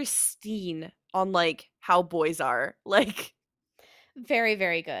 pristine on, like, how boys are. Like, Very,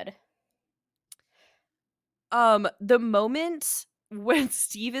 very good. the moment when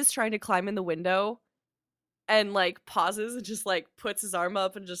Steve is trying to climb in the window and, like, pauses and just, like, puts his arm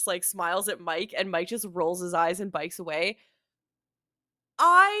up and just, like, smiles at Mike, and Mike just rolls his eyes and bikes away.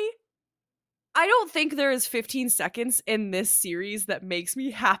 I I don't think there is 15 seconds in this series that makes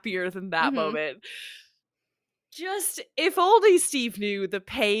me happier than that Mhm. moment. Just if only Steve knew the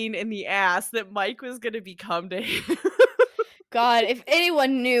pain in the ass that Mike was gonna become to him. God, if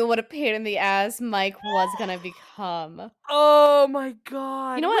anyone knew what a pain in the ass Mike was gonna become. Oh my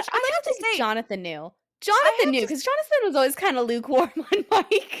You god. know what? Which I'd I like have to to think say Jonathan knew. I Jonathan have knew, to because Jonathan was always kinda lukewarm on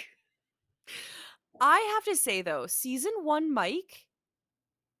Mike. I have to say though, season 1 Mike,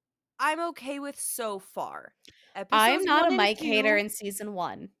 I'm okay with so far. I'm Episodes not 1 a and Mike hater 2, in season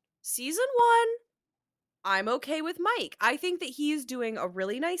 1. season 1, I'm okay with Mike. I think that he is doing a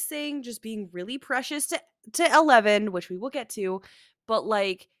really nice thing, just being really precious to 11, which we will get to, but,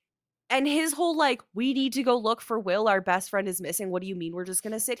 like and his whole, like, "We need to go look for Will, our best friend is missing, what do you mean we're just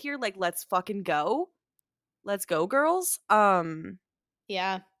gonna sit here? Like, let's fucking go. Let's go, girls."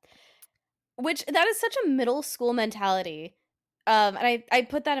 Yeah. Which that is such a middle school mentality. And I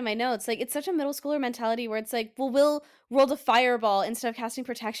put that in my notes. Like, it's such a middle schooler mentality where it's like, well, Will rolled a fireball instead of casting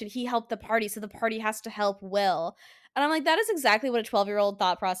protection. He helped the party, so the party has to help Will. And I'm like, that is exactly what a 12-year-old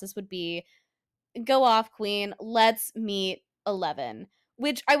thought process would be. Go off, Queen. Let's meet 11.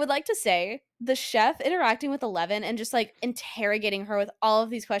 Which I would like to say, the chef interacting with 11 and just like interrogating her with all of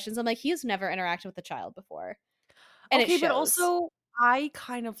these questions. I'm like, he has never interacted with a child before. And it Okay, but shows. also, I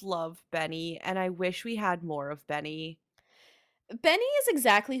kind of love Benny, and I wish we had more of Benny. Benny is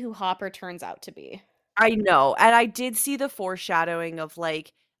exactly who Hopper turns out to be. I know, and I did see the foreshadowing of,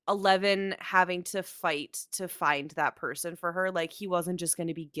 like, 11 having to fight to find that person for her, like, he wasn't just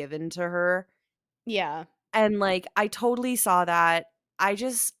gonna be given to her, Yeah. and, like, I totally saw that. I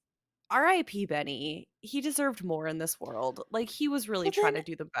just RIP Benny. He deserved more in this world. Like, he was really Well, trying then to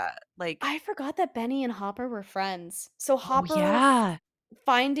do the bet like I forgot that Benny and Hopper were friends. So oh, Hopper yeah.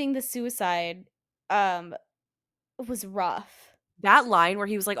 finding the suicide um was rough. That line where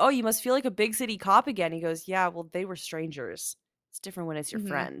he was like, "Oh, you must feel like a big city cop again." He goes, "Yeah, well, they were strangers. It's different when it's your Mhm.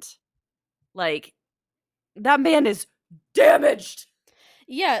 friend." Like, that man is damaged.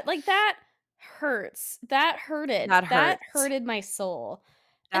 Yeah, like that hurts. That hurted. That That hurts. hurted my soul.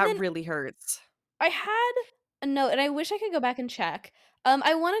 And That then really hurts. I had a note, and I wish I could go back and check.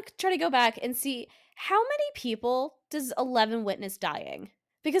 I want to try to go back and see how many people does 11 witness dying?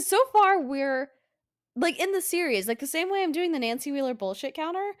 Because so far we're like in the series, like the same way I'm doing the Nancy Wheeler bullshit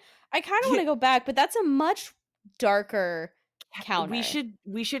counter, I kind of want to go back, but that's a much darker We counter. should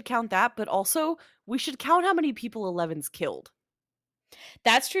count that, but also, we should count how many people Eleven's killed.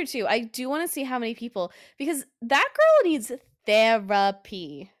 That's true too. I do want to see how many people because that girl needs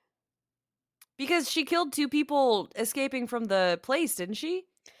therapy. Because she killed 2 people escaping from the place, didn't she?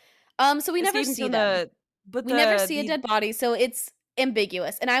 So we never Escaping see from them. the but We never see a the dead body, so it's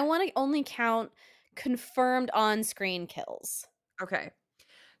ambiguous. And I want to only count confirmed on-screen kills. okay.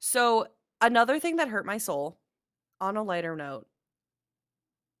 So, another thing that hurt my soul, on a lighter note,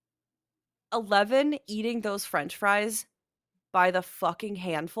 11 eating those french fries by the fucking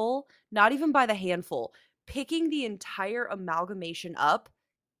handful, not even by the handful, picking the entire amalgamation up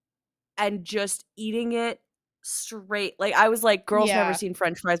and just eating it straight. Like, I was like, "Girl's never Yeah. seen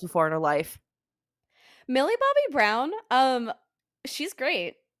french fries before in her life." Millie Bobby Brown, she's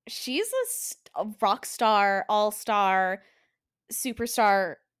great. She's a rock star, all-star,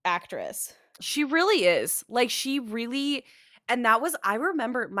 superstar actress. She really is. Like, she really and that was I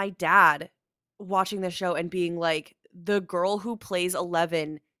remember my dad watching the show and being like, "The girl who plays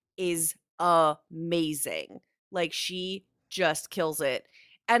 11 is amazing." Like, she just kills it.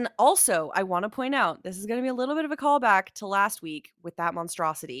 And also, I wanna point out, this is gonna be a little bit of a callback to last week with that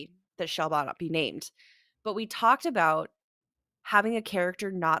monstrosity that shall not be named. But we talked about having a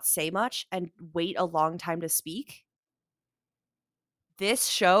character not say much and wait a long time to speak. This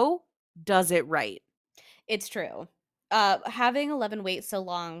show does it right. It's true. Having 11 wait so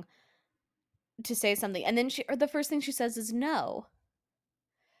long to say something, and then the first thing she says is no.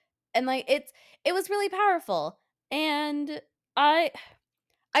 And like it was really powerful. And I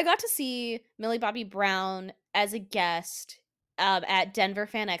I got to see Millie Bobby Brown as a guest at Denver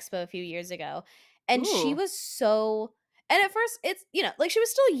Fan Expo a few years ago. And she Ooh. was so and at first it's like she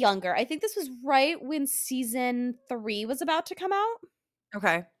was still younger. I think this was right when season 3 was about to come out.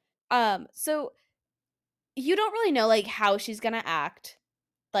 Okay. So you don't really know, like, how she's gonna act.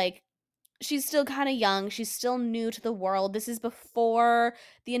 Like, she's still kinda young, she's still new to the world. This is before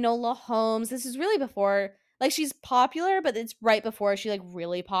the Enola Holmes. This is really before, like, she's popular, but it's right before she, like,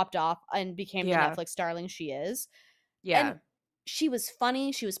 really popped off and became the Yeah. Netflix darling she is. And Yeah. she was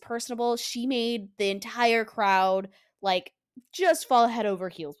funny, she was personable, she made the entire crowd, like, just fall head over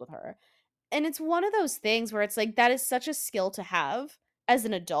heels with her. And it's one of those things where it's like, that is such a skill to have as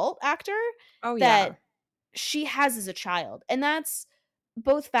an adult actor Oh, yeah. that she has as a child, and that's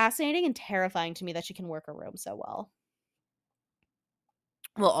both fascinating and terrifying to me that she can work a room so well.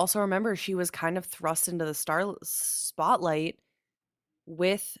 Well, also remember she was kind of thrust into the star spotlight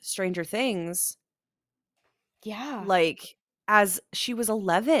with Stranger Things, Yeah. like, as she was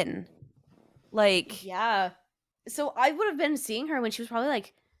 11. Like, Yeah. So I would have been seeing her when she was probably,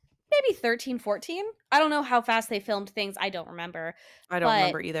 like, maybe 13, 14. I don't know how fast they filmed things, I don't remember, I don't but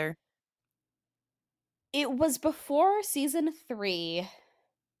remember either. it was before season 3.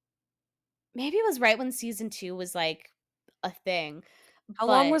 Maybe it was right when season 2 was, like, a thing, How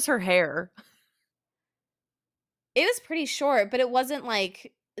long but was her hair? it was pretty short, but it wasn't,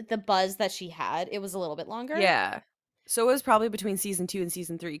 like, the buzz that she had, it was a little bit longer. Yeah. So it was probably between season 2 and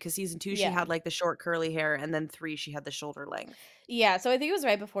season 3 because season 2, she Yeah. had, like, the short curly hair, and then 3, she had the shoulder length. Yeah, so I think it was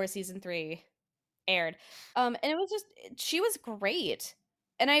right before season 3 aired. And it was just she was great.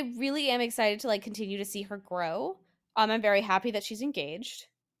 And I really am excited to, like, continue to see her grow. I'm very happy that she's engaged.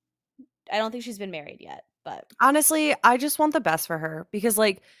 I don't think she's been married yet, but Honestly, I just want the best for her because,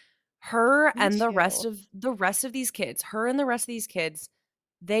 like, her me and too. the rest of these kids, her and the rest of these kids,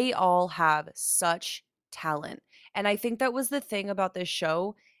 they all have such talent. And I think that was the thing about this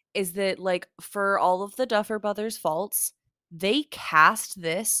show is that, like, for all of the Duffer Brothers' faults, they cast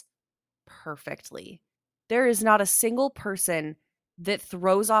this perfectly. There is not a single person that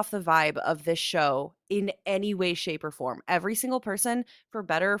throws off the vibe of this show in any way, shape, or form. Every single person, for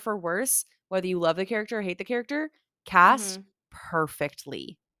better or for worse, whether you love the character or hate the character, cast Mhm.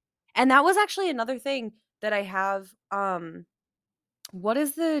 perfectly. And that was actually another thing that I have, what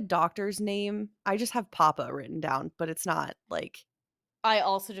is the doctor's name? I just have Papa written down, but it's not, like, I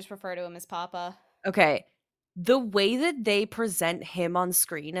also just refer to him as Papa. okay. The way that they present him on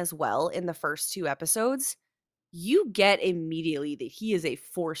screen as well in the first 2 episodes, you get immediately that he is a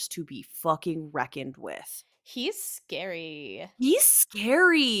force to be fucking reckoned with. He's scary. He's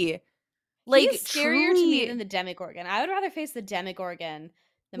scary. He's Like, scarier to me than truly. the Demogorgon. I would rather face the Demogorgon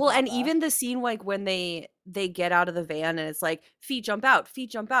than Well, and Papa. even the scene, like, when they get out of the van and it's like, feet jump out,"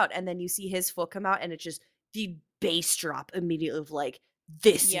 and then you see his foot come out and it's just the bass drop immediately of, like,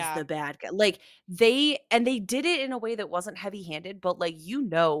 "This is Yeah. the bad guy." Like, they did it in a way that wasn't heavy-handed, but, like,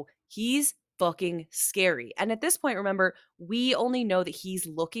 he's fucking scary, and at this point, remember, we only know that he's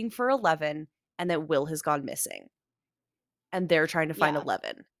looking for 11 and that Will has gone missing, and they're trying to find Yeah.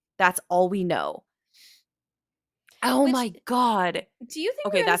 11. That's all we know. Oh Which my god. do you think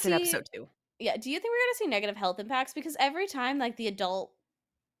Okay, we're gonna that's in see episode 2. yeah, do you think we're gonna see negative health impacts? Because every time, like, the adults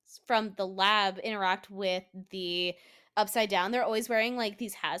from the lab interact with the Upside Down, they're always wearing, like,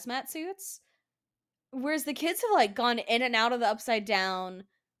 these hazmat suits, whereas the kids have, like, gone in and out of the Upside Down,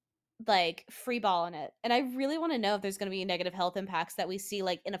 like, free balling it, and I really wanna know if there's gonna be negative health impacts that we see,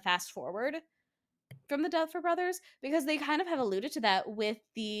 like, in a fast forward from the Duffer Brothers, because they kind of have alluded to that with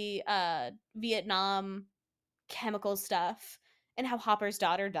the, Vietnam chemical stuff and how Hopper's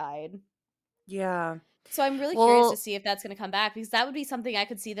daughter died. Yeah. So I'm really curious to Well, see if that's gonna come back because that would be something I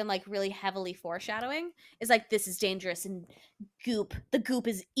could see them, like, really heavily foreshadowing, is like, "This is dangerous and the goop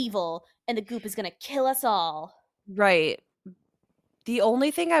is evil, and the goop is gonna kill us all." right. The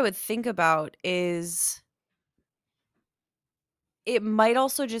only thing I would think about is it might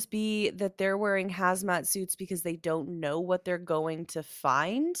also just be that they're wearing hazmat suits because they don't know what they're going to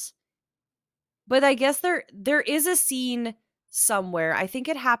find. But I guess there is a scene somewhere. I think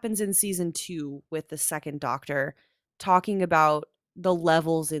it happens in season 2 with the second doctor talking about the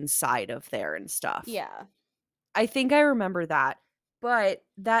levels inside of there and stuff. Yeah. I think I remember that. But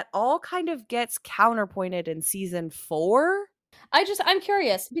that all kind of gets counterpointed in season 4. I'm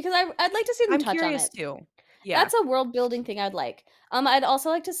curious because I'd like to see them I'm touch on curious it. too. Yeah. That's a world building thing I'd like. I'd also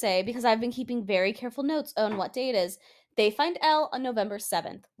like to say, because I've been keeping very careful notes on what day it is, they find Elle on November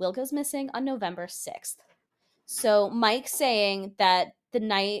 7th. Will goes missing on November 6th. So Mike saying that the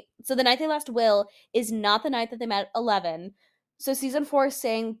night they lost Will is not the night that they met 11. So season 4 is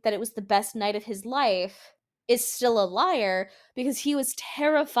saying that it was the best night of his life is still a liar because he was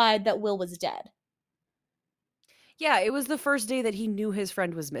terrified that Will was dead. Yeah, it was the first day that he knew his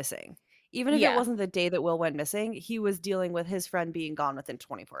friend was missing. Even if it Yeah. wasn't the day that Will went missing, he was dealing with his friend being gone within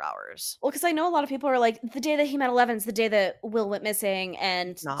 24 hours. Well, because I know a lot of people are like, the day that he met Eleven is the day that Will went missing,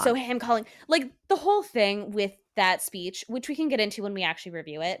 and It's so not. him calling like, the whole thing with that speech, which we can get into when we actually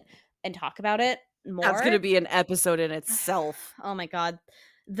review it and talk about it That's gonna more. be an episode in itself. Oh my god.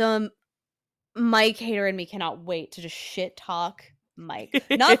 The Mike hater in me cannot wait to just shit talk Mike.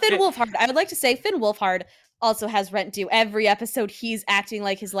 Not Finn Wolfhard. I would like to say Finn Wolfhard also has rent due. Every episode, he's acting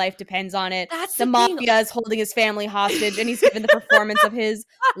like his life depends on it. That's The the thing. mafia is holding his family hostage, and he's given the performance of his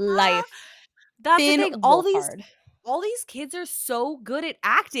life. That's the Finn thing. Wolfhard. All these kids are so good at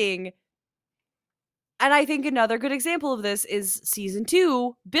acting. And I think another good example of this is season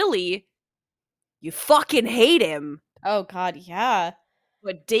 2, Billy. You fucking hate him, Oh god, yeah.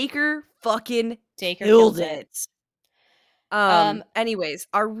 but Dacre fucking Dacre killed kills it. it. Um, Anyways,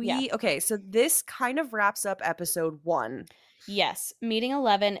 are yeah. we okay, so this kind of wraps up episode 1. Yes. Meeting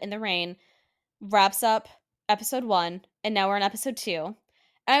 11 in the rain wraps up episode 1, and now we're on episode 2. And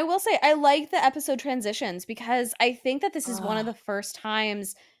I will say I like the episode transitions because I think that this is one of Ugh. the first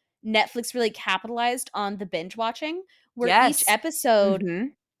times Netflix really capitalized on the binge watching, where each Yes. episode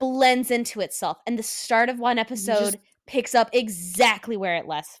Mhm. blends into itself, and the start of one You just episode picks up exactly where it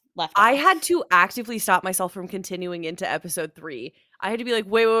left I had off. to actively stop myself from continuing into episode 3. I had to be like,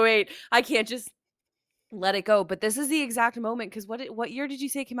 "Wait, wait, wait. I can't just let it go." But this is the exact moment because what year did you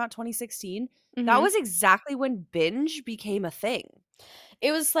say it came out? 2016? That Mhm. was exactly when binge became a thing.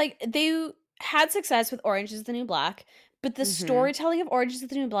 It was like they had success with Orange is the New Black, but the Mhm. storytelling of Orange is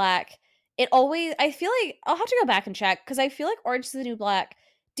the New Black, it always I feel like I'll have to go back and check because I feel like Orange is the New Black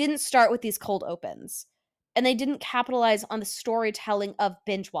didn't start with these cold opens. And they didn't capitalize on the storytelling of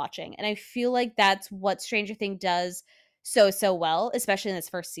binge watching. And I feel like that's what Stranger Thing does so well, especially in its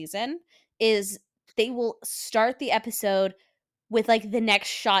first season, is they will start the episode with like the next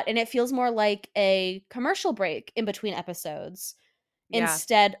shot and it feels more like a commercial break in between episodes Yeah.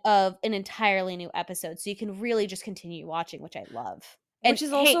 instead of an entirely new episode, so you can really just continue watching, which I love. And Which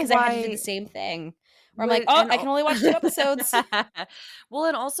is hey, also because I had to do the why same thing where I'm like, Would "Oh, and I can al only watch 2 episodes." Well,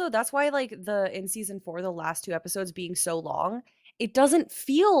 and also that's why, like, the in season 4, the last 2 episodes being so long, it doesn't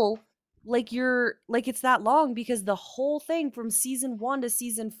feel like it's that long because the whole thing from season 1 to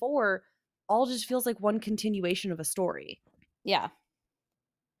season 4 all just feels like one continuation of a story. Yeah.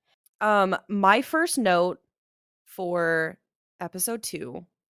 My first note for episode 2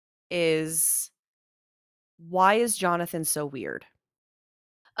 is, why is Jonathan so weird?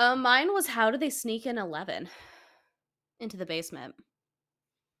 Mine was how do they sneak in 11 into the basement?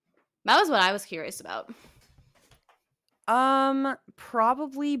 That was what I was curious about.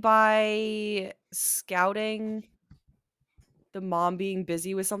 Probably by scouting the mom being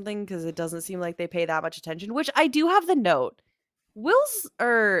busy with something because it doesn't seem like they pay that much attention, which I do have the note. Will's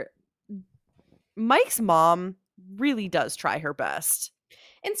or Mike's mom really does try her best.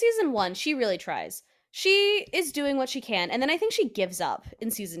 In season 1, she really tries. She is doing what she can, and then I think she gives up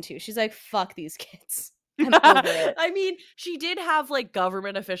in season 2. She's like, "Fuck these kids. I'm over it." I mean, she did have like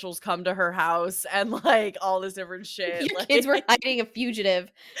government officials come to her house and like all this different shit. Your kids were Like hiding a fugitive.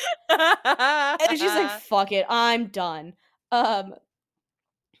 And she's like, "Fuck it, I'm done." Um,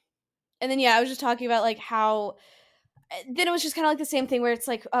 and then, yeah, I was just talking about, like, how then it was just kinda like the same thing where it's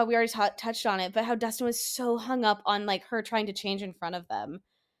like, we already touched on it, but how Dustin was so hung up on, like, her trying to change in front of them.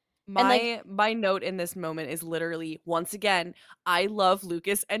 And, like my note in this moment is literally once again, I love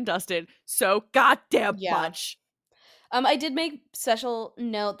Lucas and Dustin so goddamn yeah. much. I did make special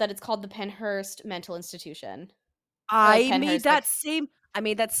note that it's called the Penhurst Mental Institution. Or, like, I made Penhurst, like that same I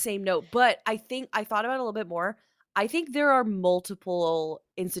made that same note, but I think I thought about it a little bit more. I think there are multiple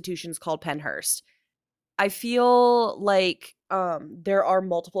institutions called Penhurst. I feel like, there are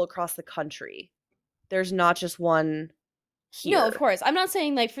multiple across the country. There's not just one No, of here. course. I'm not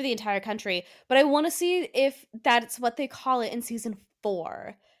saying, like, for the entire country, but I wanna see if that's what they call it in season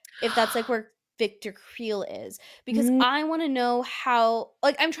 4. If that's, like, where Victor Creel is. Because Mm, I wanna know how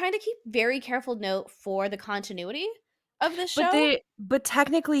like, I'm trying to keep very careful note for the continuity of this show. but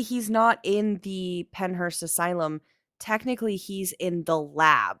technically he's not in the Penhurst asylum. Technically, he's in the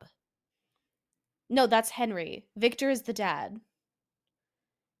lab. No, that's Henry. Victor is the dad.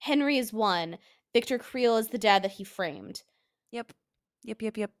 Henry is one. Victor Creel is the dad that he framed. Yep. Yep,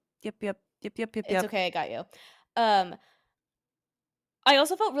 yep, yep. Yep, yep. Yep, yep, yep, It's yep. okay, I got you. Um, I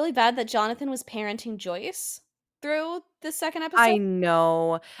also felt really bad that Jonathan was parenting Joyce through the second I episode.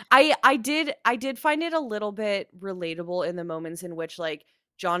 know. I did find it a little bit relatable in the moments in which, like,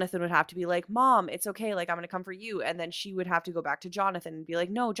 Jonathan would have to be like, "Mom, it's okay, like, I'm gonna come for you," and then she would have to go back to Jonathan and be like,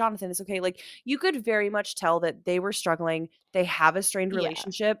 "No, Jonathan, it's okay." Like, you could very much tell that they were struggling, they have a strained Yeah.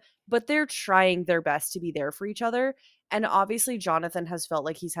 relationship, but they're trying their best to be there for each other. And obviously, Jonathan has felt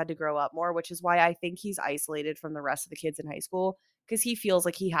like he's had to grow up more, which is why I think he's isolated from the rest of the kids in high school because he feels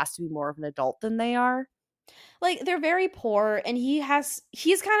like he has to be more of an adult than they are. Like, they're very poor, and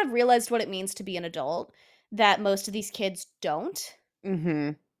he's kind of realized what it means to be an adult that most of these kids don't,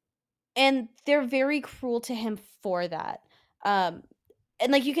 Mm-hmm. and they're very cruel to him for that. Um,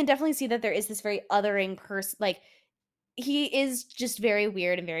 and, like, you can definitely see that there is this very othering person, like, he is just very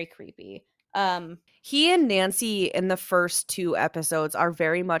weird and very creepy. Um, He and Nancy in the first 2 episodes are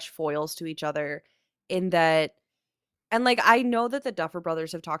very much foils to each other in that, and, like, I know that the Duffer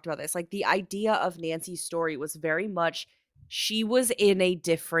Brothers have talked about this, like, the idea of Nancy's story was very much she was in a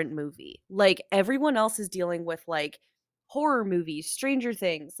different movie. Like, everyone else is dealing with, like, horror movies, Stranger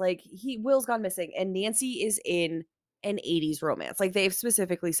Things, like, Will's gone missing, and Nancy is in an 80s romance. Like, they've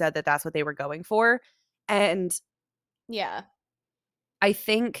specifically said that that's what they were going for, and yeah. I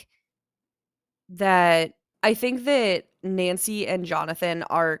think that I think that Nancy and Jonathan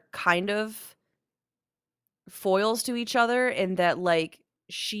are kind of foils to each other in that, like,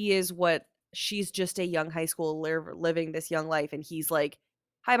 she's just a young high school living this young life, and he's like,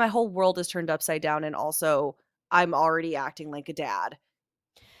 "Hi, my whole world is turned upside down, and also I'm already acting like a dad."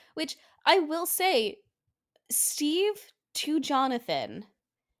 Which I will say, Steve to Jonathan,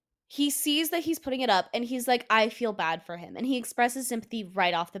 he sees that he's putting it up and he's like, I feel bad for him. And he expresses sympathy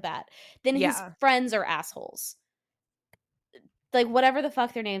right off the bat. Then his Yeah. friends are assholes. Like, whatever the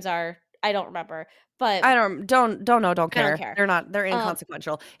fuck their names are, I don't remember. But I don't know, don't I don't care. care. They're Um,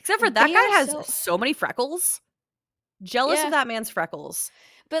 inconsequential. Except for that they guy are has so so many freckles. Jealous of yeah. that man's freckles.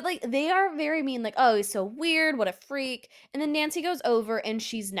 But like they are very mean, like, oh, he's so weird, what a freak. And then Nancy goes over and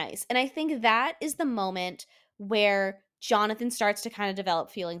she's nice. And I think that is the moment where Jonathan starts to kind of develop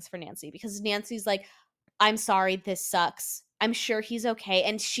feelings for Nancy because Nancy's like, I'm sorry, this sucks. I'm sure he's okay.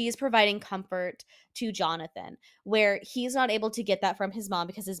 And she's providing comfort to Jonathan, where he's not able to get that from his mom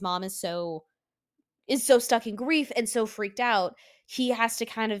because his mom is so stuck in grief and so freaked out. He has to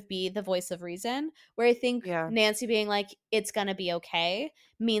kind of be the voice of reason, where I think Yeah. Nancy being like, it's gonna be okay,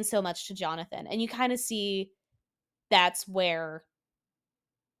 means so much to Jonathan. And you kind of see that's where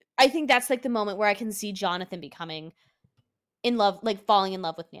I think that's like the moment where I can see Jonathan becoming in love, like falling in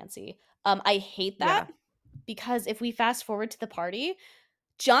love with Nancy. I hate that Yeah. because if we fast forward to the party,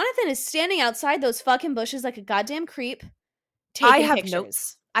 Jonathan is standing outside those fucking bushes like a goddamn creep, I taking have pictures.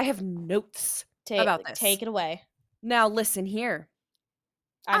 notes. I have notes Take about this. take it away. Now listen here.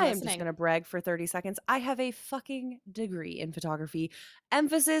 I'm I am just listening. going to brag for 30 seconds. I have a fucking degree in photography.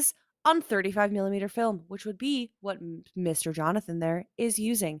 Emphasis on 35 millimeter film, which would be what Mr. Jonathan there is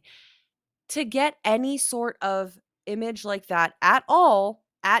using. To get any sort of image like that at all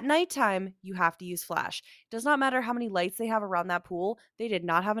at nighttime, you have to use flash. It does not matter how many lights they have around that pool. They did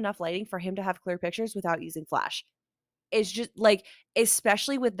not have enough lighting for him to have clear pictures without using flash. It's just like,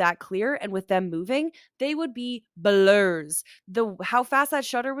 especially with that clear and with them moving, they would be blurs. The how fast that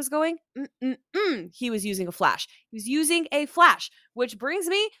shutter was going, he was using a flash. He was using a flash, which brings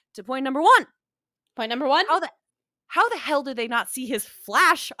me to point number 1. Point number one. How the hell did they not see his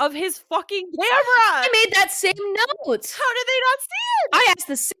flash of his fucking I camera? made that same note. How did they not see it? I asked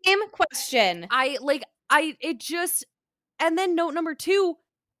the same question. It just, and then note number 2,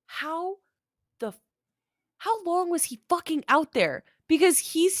 how the how long was he fucking out there? Because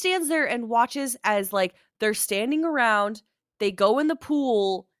he stands there and watches as, like, they're standing around, they go in the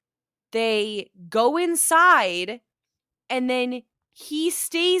pool, they go inside, and then he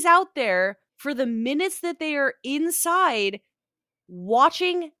stays out there for the minutes that they are inside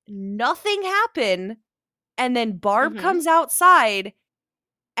watching nothing happen. And then Barb Mhm. comes outside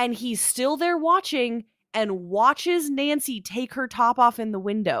and he's still there watching and watches Nancy take her top off in the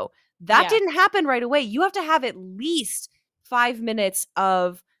window. That Yeah. didn't happen right away. You have to have at least 5 minutes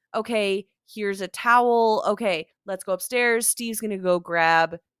of, okay, here's a towel. Okay, let's go upstairs. Steve's going to go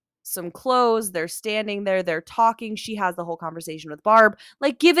grab some clothes. They're standing there. They're talking. She has the whole conversation with Barb.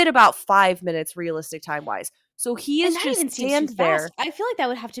 Like, give it about 5 minutes realistic time wise. So he And is that just even seems too stand fast. there. I feel like that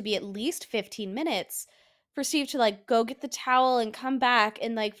would have to be at least 15 minutes for Steve to like go get the towel and come back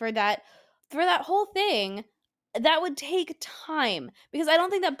and like for that whole thing. That would take time because I don't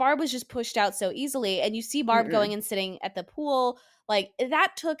think that Barb was just pushed out so easily. And you see Barb Mm-mm. going and sitting at the pool, like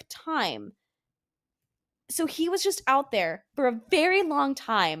that took time. So he was just out there for a very long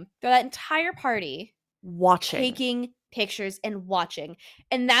time for that entire party, Watching. taking pictures and watching.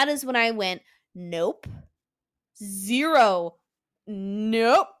 And that is when I went, nope, zero,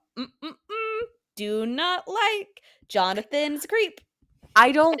 nope, do not like. Jonathan's a creep.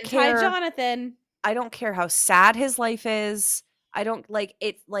 I don't Anti care. Jonathan. I don't care how sad his life is. I don't like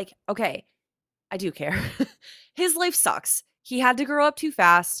it's like, okay, I do care. His life sucks. He had to grow up too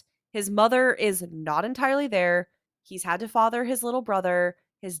fast. His mother is not entirely there. He's had to father his little brother.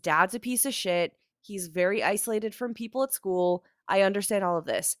 His dad's a piece of shit. He's very isolated from people at school. I understand all of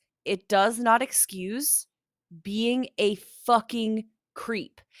this. It does not excuse being a fucking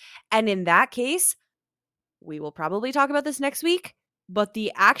creep. And in that case, we will probably talk about this next week, but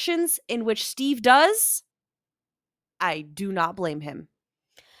the actions in which Steve does, I do not blame him.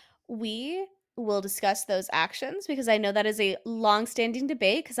 We will discuss those actions because I know that is a long-standing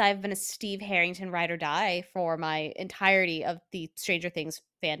debate because I've been a Steve Harrington ride or die for my entirety of the Stranger Things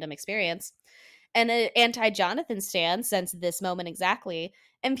fandom experience. And an anti-Jonathan stand since this moment exactly.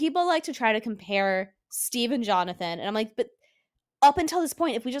 And people like to try to compare Steve and Jonathan. And I'm like, but up until this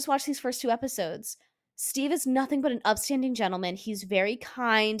point, if we just watch these first 2 episodes, Steve is nothing but an upstanding gentleman. He's very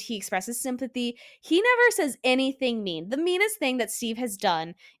kind. He expresses sympathy. He never says anything mean. The meanest thing that Steve has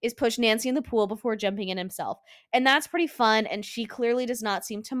done is push Nancy in the pool before jumping in himself. And that's pretty fun. And she clearly does not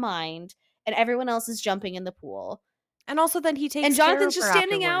seem to mind. And everyone else is jumping in the pool. And also then he takes And care Jonathan's of just her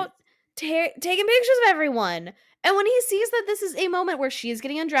standing afterwards. out, taking pictures of everyone. And when he sees that this is a moment where she is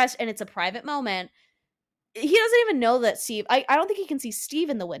getting undressed and it's a private moment, he doesn't even know that Steve. I don't think he can see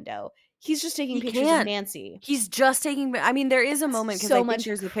Steve in the window. He's just taking He pictures of can't. Nancy. He's just taking I mean, there is a moment because So I think much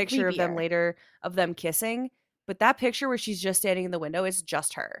there's a picture of them creepier. later of them kissing, but that picture where she's just standing in the window is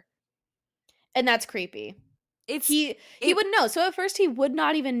just her. And that's creepy. It's He it wouldn't know. So at first he would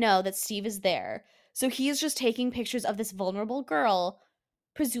not even know that Steve is there. So he's just taking pictures of this vulnerable girl,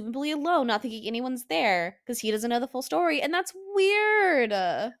 presumably alone, not thinking anyone's there because he doesn't know the full story, and that's weird.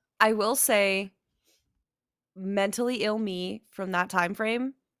 I will say mentally ill me from that time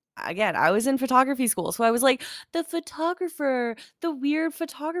frame. Again, I was in photography school, so I was like, the photographer, the weird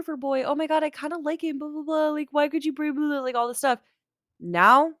photographer boy. Oh my god, I kind of like him. Blah blah blah. Like, why could you blah, blah, blah, like all this stuff?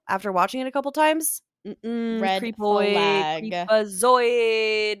 Now, after watching it a couple times, Red creepoid, flag.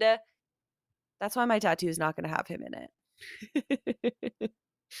 creepazoid. That's why my tattoo is not going to have him in it.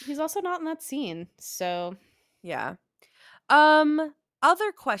 He's also not in that scene. So Yeah.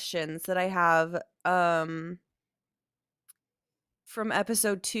 Other questions that I have from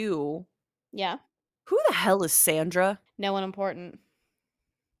episode 2. yeah, Who the hell is Sandra? no one important.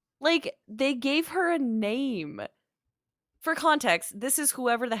 Like, they gave her a name. For context, this is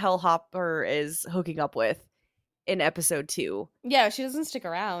whoever the hell Hopper is hooking up with in episode 2. Yeah, she doesn't stick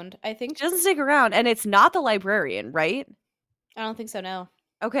around. I think She doesn't stick around, and it's not the librarian, right? I don't think so. No.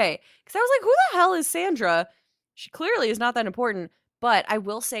 Okay, because I was like, who the hell is Sandra? She clearly is not that important, but I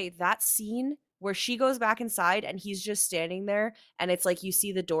will say that scene where she goes back inside and he's just standing there, and it's like you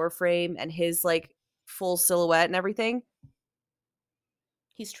see the door frame and his like full silhouette and everything.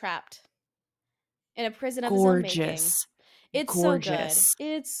 He's trapped in a prison of his own making. Gorgeous. It's Gorgeous. so good.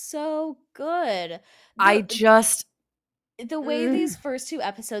 It's so good. I just The way these first 2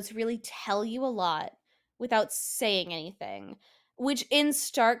 episodes really tell you a lot without saying anything, which in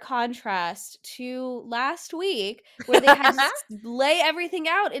stark contrast to last week where they had to lay everything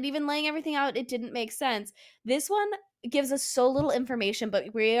out, and even laying everything out, it didn't make sense. This one gives us so little information,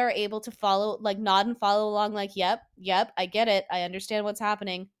 but we are able to follow, like nod and follow along, like, yep, I get it. I understand what's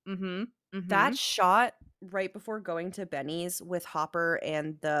happening. That shot right before going to Benny's with Hopper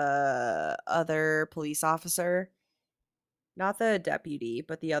and the other police officer, not the deputy,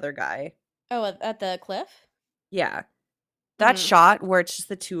 but the other guy. Oh, at the cliff? Yeah. That shot where it's just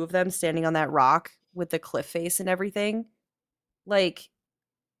the two of them standing on that rock with the cliff face and everything, like,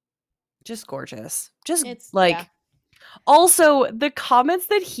 just gorgeous. Just It's like, yeah. Also the comments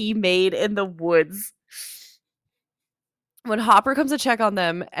that he made in the woods when Hopper comes to check on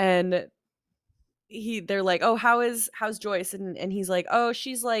them, and they're like, oh, how's Joyce, and he's like, oh,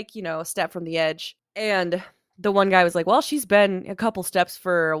 she's like, you know, a step from the edge. And the one guy was like, well, she's been a couple steps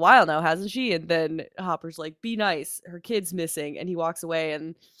for a while now, hasn't she? And then Hopper's like, be nice, her kid's missing. And he walks away,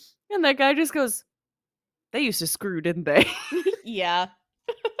 and that guy just goes, they used to screw, didn't they? Yeah.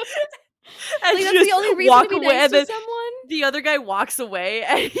 And like, that's the only reason to be nice to someone? The other guy walks away,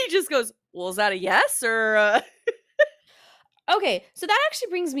 and he just goes, well, is that a yes, or Okay, so that actually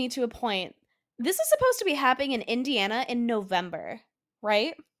brings me to a point. This is supposed to be happening in Indiana in November,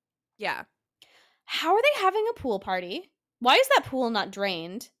 right? Yeah. How are they having a pool party? Why is that pool not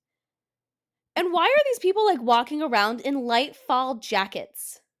drained? And why are these people like walking around in light fall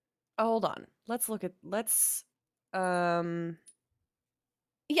jackets? Oh, hold on. Let's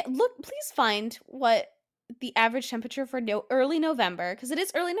Yeah, look, please find what the average temperature for early November, because it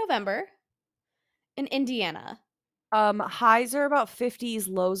is early November in Indiana. highs are about 50s,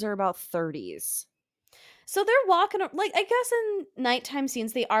 lows are about 30s. So they're walking like, I guess in nighttime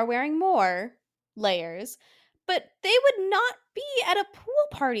scenes they are wearing more layers, but they would not be at a pool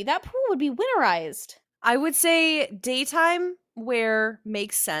party. That pool would be winterized. I would say daytime wear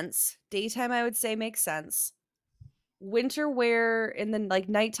makes sense. Daytime, I would say, makes sense. Winter wear in the like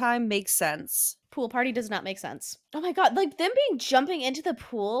nighttime makes sense. Pool party does not make sense. Oh my god, like them being jumping into the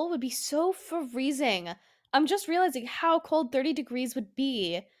pool would be so freezing. I'm just realizing how cold 30 degrees would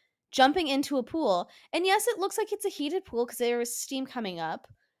be jumping into a pool. And yes, it looks like it's a heated pool because there is steam coming up.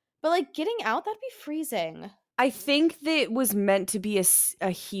 But like getting out, that'd be freezing. I think that it was meant to be a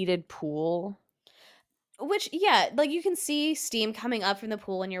heated pool. Which, yeah, like you can see steam coming up from the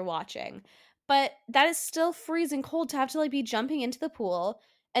pool when you're watching. But that is still freezing cold to have to like be jumping into the pool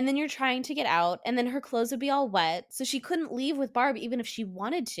and then you're trying to get out and then her clothes would be all wet. So she couldn't leave with Barb even if she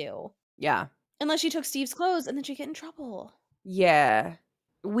wanted to. Yeah. Unless she took Steve's clothes and then she'd get in trouble. Yeah.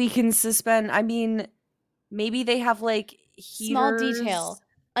 We can suspend. I mean, maybe they have like Small heaters. detail.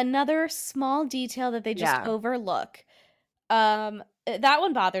 Another small detail that they just Yeah. overlook. That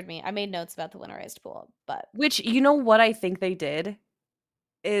one bothered me. I made notes about the winterized pool, but Which, you know what I think they did?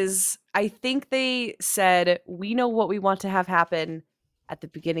 Is I think they said, we know what we want to have happen at the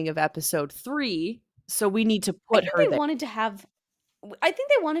beginning of episode 3, so we need to I put think her they there. wanted to have I think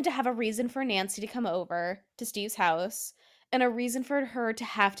they wanted to have a reason for Nancy to come over to Steve's house and a reason for her to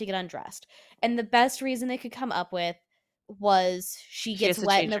have to get undressed. And the best reason they could come up with was she She has gets to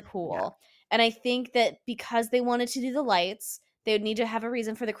wet in change the her. Yeah. pool. And I think that because they wanted to do the lights, they would need to have a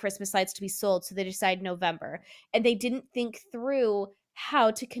reason for the Christmas lights to be sold, so they decide November. And they didn't think through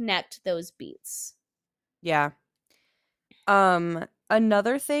how to connect those beats. Yeah.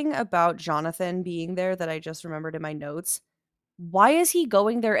 Another thing about Jonathan being there that I just remembered in my notes, why is he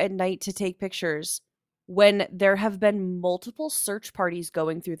going there at night to take pictures when there have been multiple search parties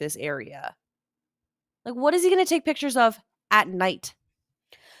going through this area? Like, what is he going to take pictures of at night?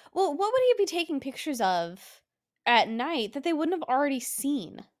 Well, what would he be taking pictures of at night that they wouldn't have already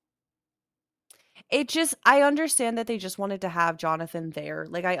seen? I understand that they just wanted to have Jonathan there.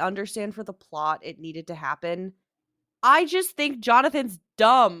 Like, I understand for the plot it needed to happen. I just think Jonathan's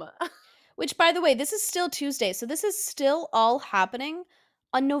dumb. Which, by the way, this is still Tuesday, so this is still all happening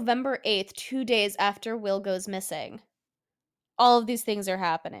on November 8th, 2 days after Will goes missing. All of these things are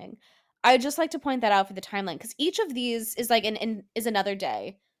happening. I'd just like to point that out for the timeline, because each of these is like is another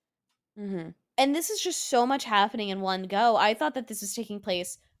day. Mm-hmm. And this is just so much happening in one go. I thought that this was taking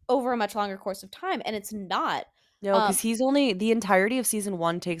place over a much longer course of time, and it's not. No, because the entirety of season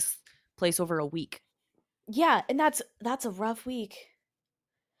 1 takes place over a week. Yeah, and that's a rough week.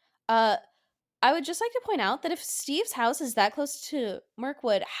 I would just like to point out that if Steve's house is that close to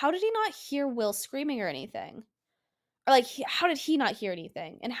Mirkwood, how did he not hear Will screaming or anything? Or like, how did he not hear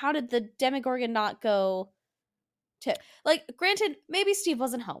anything? And how did the Demogorgon not go to like? Granted, maybe Steve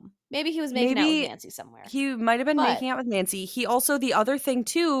wasn't home. Maybe he was making out with Nancy somewhere. He might have been But- making out with Nancy. He also, the other thing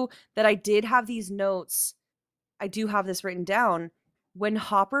too, that I did have these notes, I do have this written down. When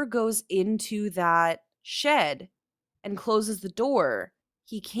Hopper goes into that shed and closes the door,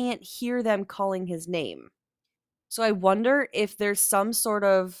 he can't hear them calling his name. So I wonder if there's some sort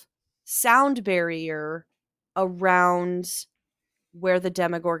of sound barrier around where the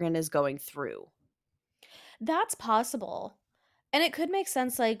Demogorgon is going through. That's possible. And it could make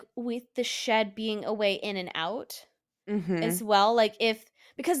sense, like, with the shed being a way in and out Mm-hmm. as well. Like,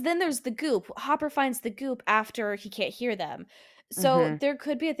 because then there's the goop. Hopper finds the goop after he can't hear them. So there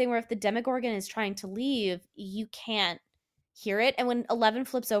could be a thing where if the Demogorgon is trying to leave, you can't hear it. And when 11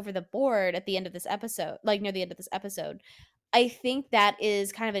 flips over the board at the end of this episode, like near the end of this episode, I think that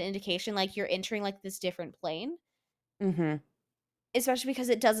is kind of an indication like you're entering like this different plane. Mm-hmm. Especially because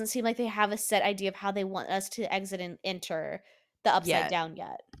it doesn't seem like they have a set idea of how they want us to exit and enter the upside down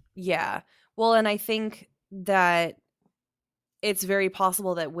yet. Yeah. Well, and I think that it's very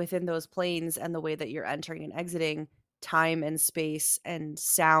possible that within those planes and the way that you're entering and exiting, time and space and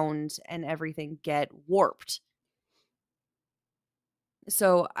sound and everything get warped.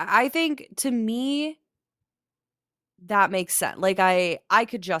 So I think, to me, that makes sense. Like, I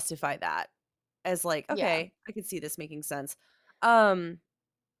could justify that as like, Yeah. okay, I could see this making sense. I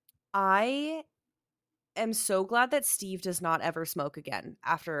am so glad that Steve does not ever smoke again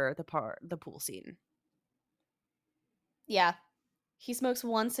after the pool scene. Yeah. He smokes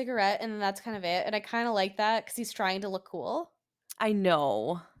one cigarette and then that's kind of it. And I kind of like that because he's trying to look cool. I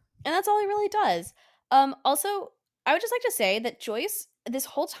know. And that's all he really does. Also, I would just like to say that Joyce, this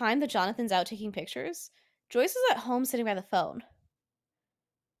whole time that Jonathan's out taking pictures, Joyce is at home sitting by the phone.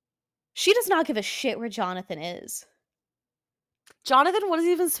 She does not give a shit where Jonathan is. Jonathan wasn't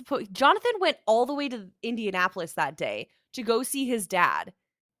even supposed. Jonathan went all the way to Indianapolis that day to go see his dad,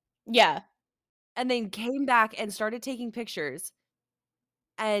 Yeah. and then came back and started taking pictures.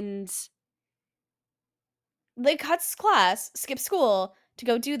 And They cuts class, skips school to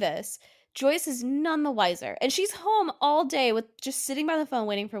go do this. Joyce is none the wiser. And she's home all day with just sitting by the phone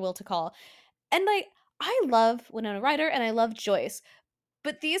waiting for Will to call. And like, I love Winona Ryder and I love Joyce.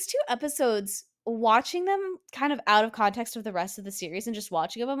 But these two episodes, watching them kind of out of context of the rest of the series and just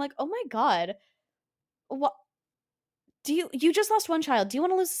watching them, I'm like, oh my God. What do you just lost one child? Do you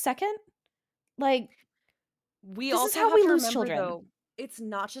want to lose a second? Like, we this is also how have we to lose remember, children. though, it's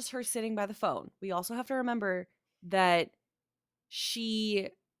not just her sitting by the phone. We also have to remember that she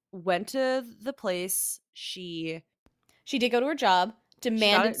went to the place. She She did go to her job,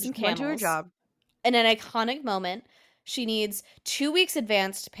 demanded some went to her camels. job. In an iconic moment, she needs 2 weeks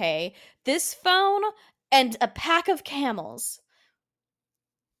advanced pay, this phone, and a pack of camels.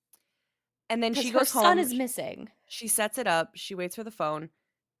 And then Because she her goes son home. is missing. She sets it up. She waits for the phone.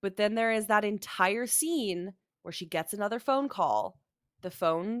 But then there is that entire scene where she gets another phone call. The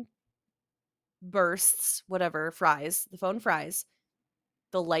phone bursts, whatever, fries. The phone fries.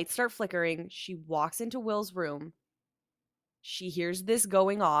 The lights start flickering. She walks into Will's room. She hears this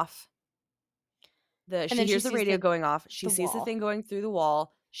going off. She hears the radio going off. She sees the wall. thing going through the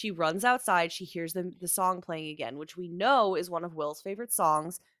wall. She runs outside. She hears the song playing again, which we know is one of Will's favorite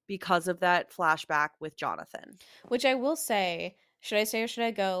songs because of that flashback with Jonathan. Which I will say, Should I Stay or Should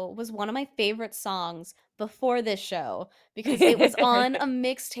I Go, was one of my favorite songs before this show because it was on a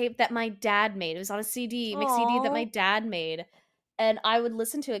mixtape that my dad made. It was on a mix CD that my Aw. dad made. And I would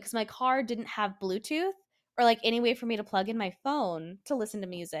listen to it because my car didn't have Bluetooth or like any way for me to plug in my phone to listen to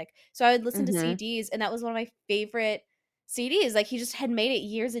music. So I would listen to Mhm. CDs, and that was one of my favorite CDs. Like he just had made it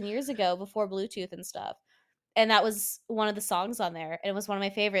years and years ago before Bluetooth and stuff. And that was one of the songs on there, and it was one of my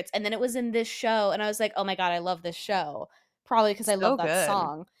favorites. And then it was in this show, and I was like, "Oh my God, I love this show." Probably because I love So that good.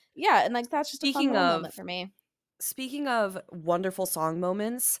 song. Yeah, and like that's just a fun Speaking little moment of for me. speaking of wonderful song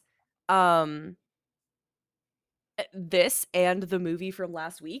moments, um this and the movie from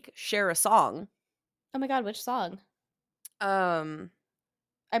last week share a song. Oh my God, which song? Um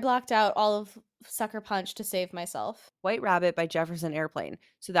I blocked out all of Sucker Punch to save myself. White Rabbit by Jefferson Airplane.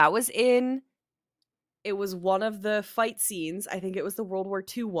 So that was it was one of the fight scenes. I think it was the World War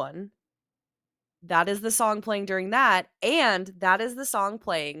II one. That is the song playing during that, and that is the song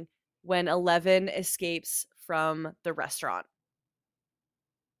playing when Eleven escapes from the restaurant.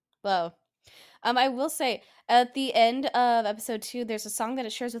 Whoa. I will say at the end of episode 2, there's a song that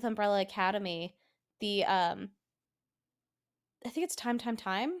it shares with Umbrella Academy. The I think it's Time, Time,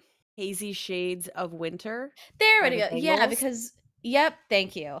 Time. Hazy Shades of Winter There by we the go. Yeah, Bangles. because yep,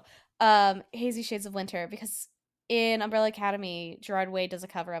 thank you. Hazy Shades of Winter, because in Umbrella Academy, Gerard Way does a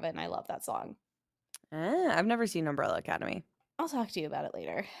cover of it, and I love that song. I've never seen Umbrella Academy. I'll talk to you about it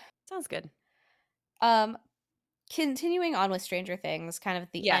later. Sounds good. Um, Continuing on with Stranger Things, kind of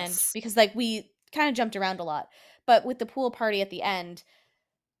at the end, Yes. because like we kind of jumped around a lot, but with the pool party at the end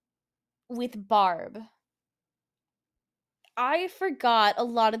with Barb, I forgot a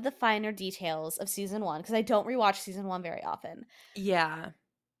lot of the finer details of season 1 because I don't rewatch season 1 very often. Yeah.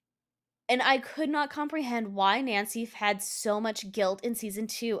 And I could not comprehend why Nancy had so much guilt in season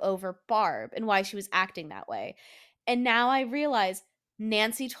 2 over Barb and why she was acting that way. And now I realize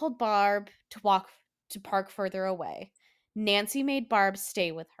Nancy told Barb to park further away. Nancy made Barb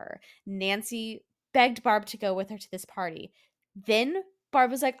stay with her. Nancy begged Barb to go with her to this party. Then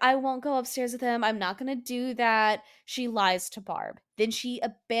Barb was like, I won't go upstairs with him. I'm not going to do that. She lies to Barb. Then she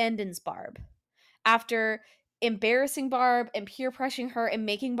abandons Barb. After embarrassing Barb and peer pressuring her and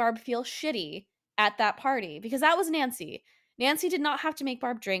making Barb feel shitty at that party, because that was Nancy. Nancy did not have to make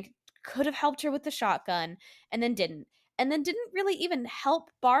Barb drink, could have helped her with the shotgun, and then didn't. And then didn't really even help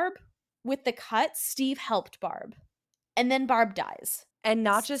Barb with the cut. Steve helped Barb. And then Barb dies. And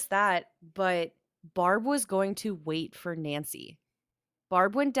not just that, but Barb was going to wait for Nancy.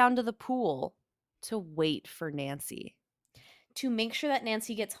 Barb went down to the pool to wait for Nancy. To make sure that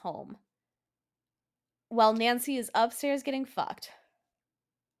Nancy gets home. While Nancy is upstairs getting fucked.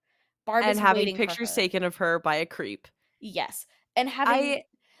 Barb And is having waiting pictures for her. taken of her by a creep. Yes. And having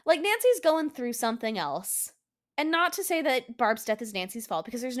like Nancy's going through something else. And not to say that Barb's death is Nancy's fault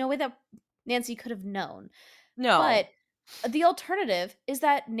because there's no way that Nancy could have known. No. But the alternative is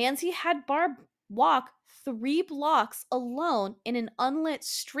that Nancy had Barb walk 3 blocks alone in an unlit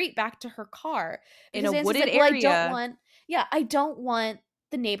street back to her car In because a Nancy's wooded like, well, area. I don't want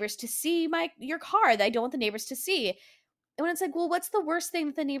the neighbors to see your car. I don't want the neighbors to see. And when it's like, well, what's the worst thing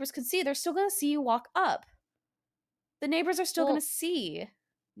that the neighbors could see? They're still going to see you walk up. The neighbors are still Well, gonna see.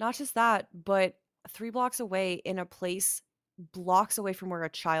 not just that, but 3 blocks away in a place blocks away from where a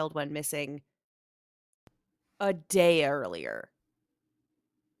child went missing a day earlier.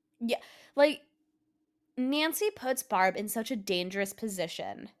 Yeah, like, Nancy puts Barb in such a dangerous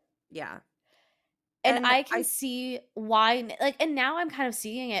position. Yeah. And And I can see why like, and now I'm kind of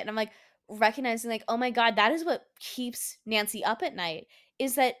seeing it, and I'm, like, recognizing, like, "Oh my god, that is what keeps Nancy up at night,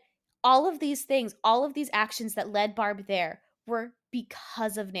 is that all of these things, all of these actions that led Barb there were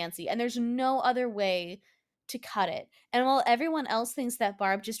because of Nancy, and there's no other way to cut it." And while everyone else thinks that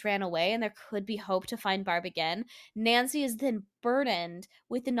Barb just ran away and there could be hope to find Barb again, Nancy is then burdened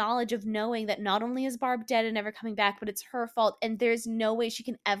with the knowledge of knowing that not only is Barb dead and never coming back, but it's her fault, and there's no way she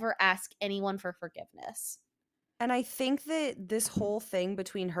can ever ask anyone for forgiveness. I think that this whole thing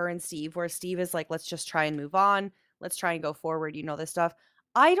between her and Steve, where Steve is like, let's just try and move on, let's try and go forward, you know, this stuff.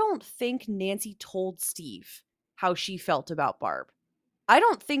 I don't think Nancy told Steve how she felt about Barb. I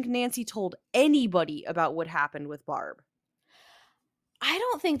don't think Nancy told anybody about what happened with Barb. I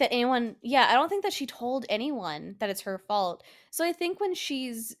don't think that anyone, yeah, I don't think that she told anyone that it's her fault. So I think when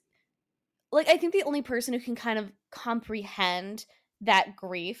she's like, I think the only person who can kind of comprehend that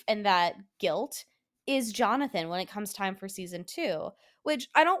grief and that guilt is Jonathan when it comes time for season 2, which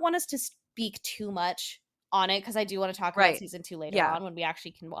I don't want us to speak too much on it because I do want to talk about Right. season 2 later Yeah. on when we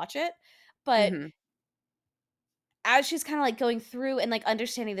actually can watch it. But Mhm. as she's kind of like going through and like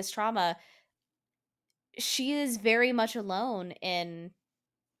understanding this trauma, she is very much alone in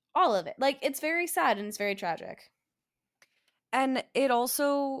all of it. Like, it's very sad and it's very tragic. And it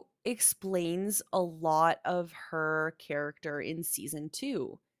also explains a lot of her character in season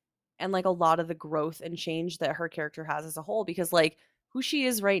 2 and like a lot of the growth and change that her character has as a whole because like who she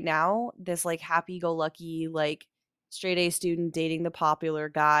is right now, this like happy go lucky like straight A student dating the popular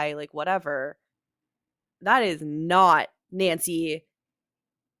guy, like whatever. That is not Nancy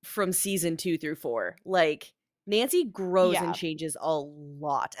from season 2 through 4. Like Nancy grows and Yeah. changes a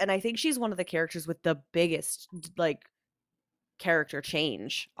lot. And I think she's one of the characters with the biggest like character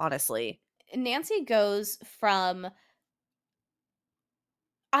change, honestly. Nancy goes from,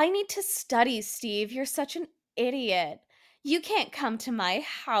 "I need to study, Steve. You're such an idiot. You can't come to my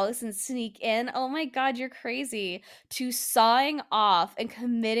house and sneak in. Oh my god, you're crazy," to sawing off and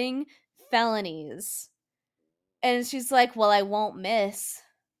committing felonies. And she's like, "Well, I won't miss.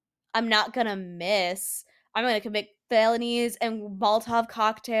 I'm not gonna miss. I'm gonna commit felonies and Molotov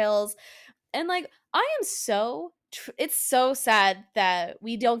cocktails." And, like, I am so it's so sad that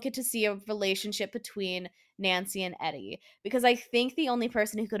we don't get to see a relationship between Nancy and Eddie, because I think the only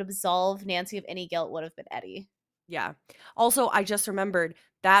person who could absolve Nancy of any guilt would have been Eddie. Yeah. Also, I just remembered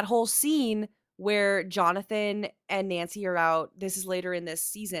that whole scene where Jonathan and Nancy are out. This is later in this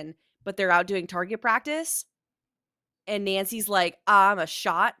season, but they're out doing target practice. And Nancy's like, I'm a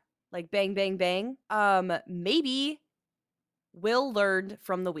shot, like bang, bang, bang. Maybe Will learned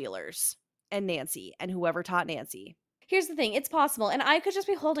from the Wheelers and Nancy and whoever taught Nancy. Here's the thing, it's possible, and I could just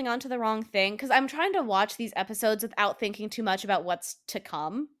be holding on to the wrong thing because 'cause I'm trying to watch these episodes without thinking too much about what's to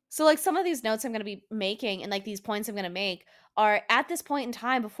come. So, like, some of these notes I'm gonna be making and, like, these points I'm gonna make are at this point in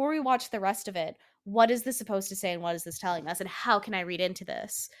time before we watch the rest of it, what is this supposed to say and what is this telling us, and how can I read into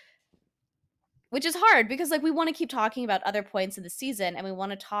this? Which is hard because, like, we wanna keep talking about other points in the season, and we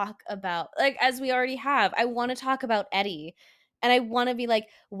wanna talk about, like, as we already have, I wanna talk about Eddie, and I wanna be like,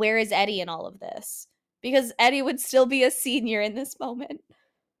 "Where is Eddie in all of this?" Because Eddie would still be a senior in this moment.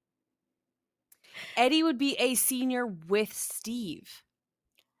 Eddie would be a senior with Steve.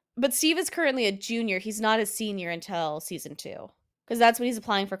 But Steve is currently a junior, he's not a senior until season 2, because that's when he's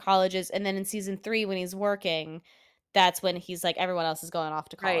applying for colleges, and then in season 3 when he's working, that's when he's like, everyone else is going off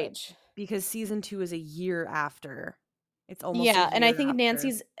to Right. college. Because season 2 is a year after. It's almost a Yeah, and I year think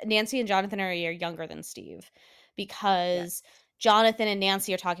after. Nancy and Jonathan are a year younger than Steve, Yeah. because Jonathan and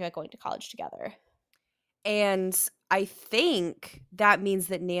Nancy are talking about going to college together, And I think that means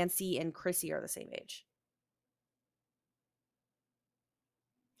that Nancy and Chrissy are the same age.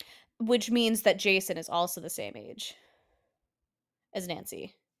 which means that Jason is also the same age as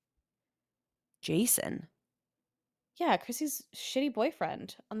Nancy. Jason. Yeah, Chrissy's shitty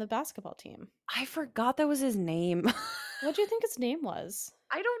boyfriend on the basketball team. I forgot that was his name. What do you think his name was?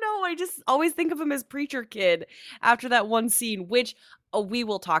 I don't know. I just always think of him as Preacher Kid after that one scene, which we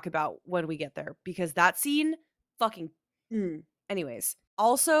will talk about when we get there because that scene fucking. Anyways,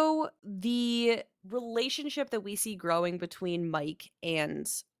 also the relationship that we see growing between Mike and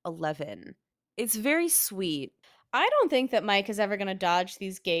 11. It's very sweet. I don't think that Mike is ever gonna dodge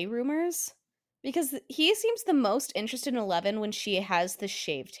these gay rumors, because he seems the most interested in Eleven when she has the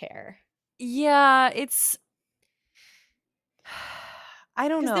shaved hair. Yeah, it's I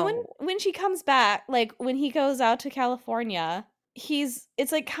don't Because then know. when she comes back, like, when he goes out to California,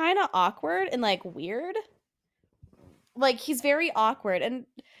 it's, like, kinda awkward and, like, weird. Like, he's very awkward, and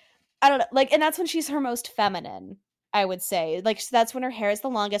I don't know, like, and that's when she's her most feminine, I would say. Like, that's when her hair is the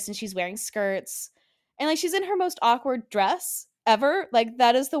longest and she's wearing skirts. And, like, she's in her most awkward dress ever. Like,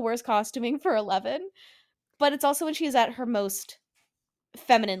 that is the worst costuming for 11. But it's also when she's at her most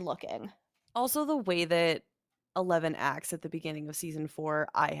feminine looking. Also, the way that 11 acts at the beginning of season 4,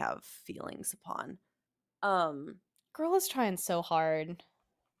 I have feelings upon. Girl is trying so hard.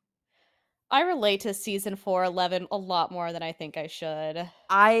 I relate to season 4, 11 a lot more than I think I should.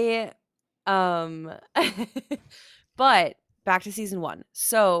 I um but back to season 1.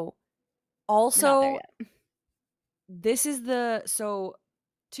 So We're not there also yet. this is the so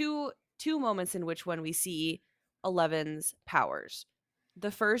two moments in which when we see 11's powers.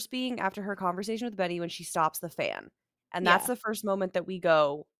 The first being after her conversation with Benny when she stops the fan. And that's Yeah. the first moment that we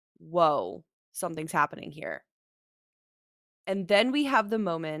go, "Whoa, something's happening here." And then we have the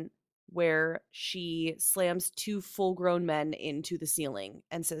moment where she slams 2 full-grown men into the ceiling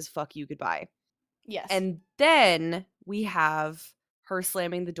and says, "Fuck you, goodbye." Yes. And then we have her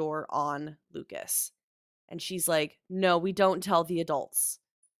slamming the door on Lucas. And she's like, "No, we don't tell the adults."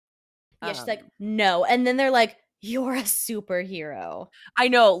 Yeah, she's like, Um, "No." And then they're like, "You're a superhero." I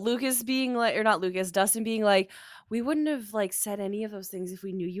know Lucas being like, or not Lucas, Dustin being like, "We wouldn't have like said any of those things if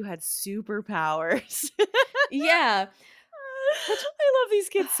we knew you had superpowers." Yeah. Which I love these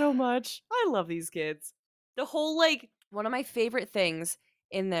kids so much. I love these kids. The whole like one of my favorite things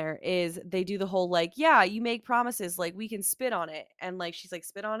in there is they do the whole like, "Yeah, you make promises, like we can spit on it." And like she's like,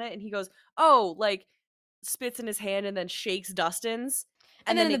 "Spit on it." And he goes, "Oh," like spits in his hand and then shakes Dustin's. and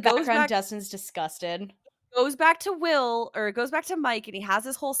And then then in the it goes background, back Dustin's disgusted. goes back to Will, or it goes back to Mike, and he has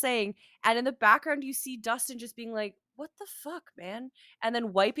this whole saying, and in the background you see Dustin just being like, "What the fuck, man?" And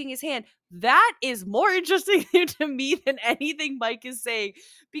then wiping his hand. That is more interesting to me than anything Mike is saying,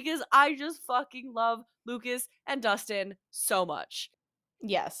 because I just fucking love Lucas and Dustin so much.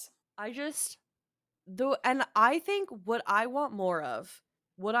 Yes. I just though, and I think what I want more of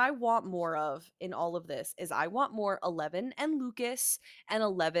in all of this is I want more 11 and Lucas and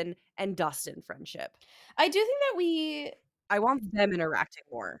 11 and Dustin friendship. I do think that I want them interacting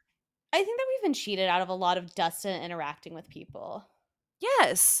more. I think that we've been cheated out of a lot of Dustin interacting with people.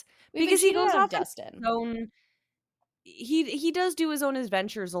 Yes, We've been because he cheated goes out of off on Dustin. his own he does do his own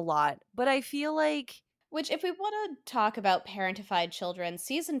adventures a lot, but I feel like Which, if we want to talk about parentified children,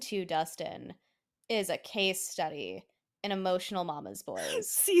 season 2 Dustin is a case study in emotional mama's boys.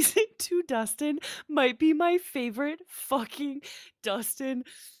 season 2 Dustin might be my favorite fucking Dustin.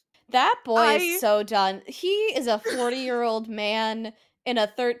 That boy is I so done. He is a 40-year-old man in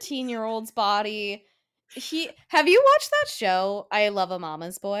a 13-year-old's body. Have you watched that show, I Love a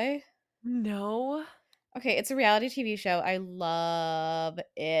Mama's Boy? no. Okay, it's a reality TV show. I love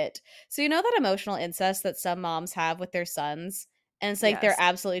it. So you know that emotional incest that some moms have with their sons, and it's like they're Yes.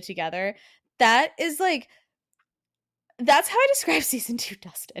 absolutely together? That is like that's how I describe season 2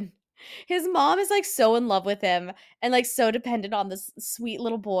 Dustin. His mom is like so in love with him and like so dependent on this sweet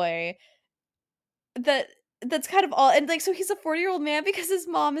little boy that that's kind of all, and like so he's a 40-year-old man because his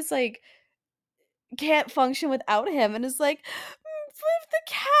mom is like can't function without him and is like, with the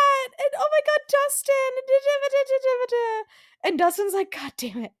cat, and oh my god, Dustin, and Dustin's like, God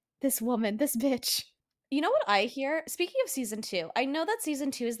damn it, this woman, this bitch. You know what I hear? Speaking of season 2, I know that season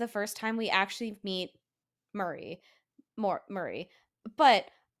 2 is the first time we actually meet Murray, Murray, but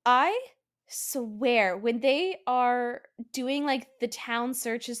I swear when they are doing like the town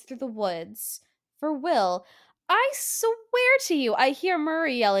searches through the woods for Will, I swear to you, I hear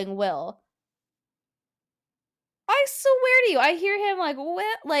Murray yelling Will. I swear to you, I hear him like,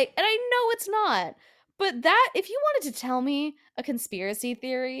 "What?" Like, and I know it's not. But that if you wanted to tell me a conspiracy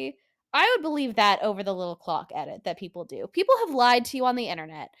theory, I would believe that over the little clock edit that people do. People have lied to you on the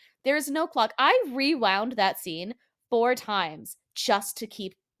internet. There's no clock. I rewound that scene 4 times just to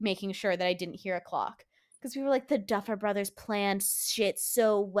keep making sure that I didn't hear a clock. Because we were like, the Duffer Brothers planned shit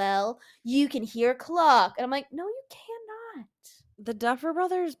so well. You can hear a clock. And I'm like, no, you cannot. The Duffer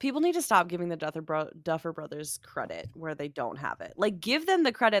Brothers, people need to stop giving the Duffer Brothers credit where they don't have it. Like, give them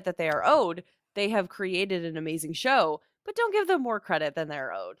the credit that they are owed. They have created an amazing show, but don't give them more credit than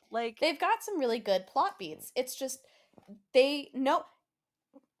they're owed. Like, They've got some really good plot beats. It's just they know,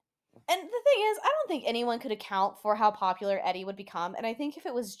 and the thing is, I don't think anyone could account for how popular Eddie would become. And I think if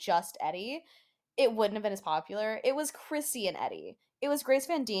it was just Eddie, it wouldn't have been as popular. It was Chrissy and Eddie. It was Grace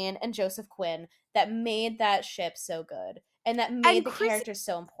Van Dien and Joseph Quinn that made that ship so good and that and made the characters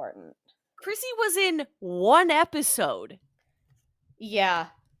so important. Chrissy was in one episode. Yeah.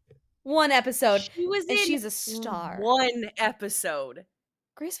 One episode, She was and in she's a star. one episode.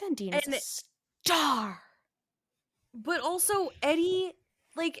 Grace Van Dien is a And star. but also Eddie,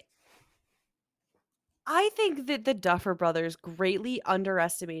 like, I think that the Duffer Brothers greatly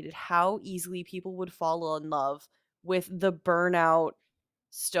underestimated how easily people would fall in love with the burnout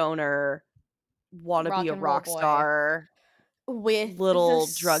stoner, wanna be Rock a and roll rock boy star, with the little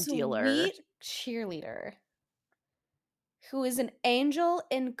drug dealer. sweet cheerleader who is an angel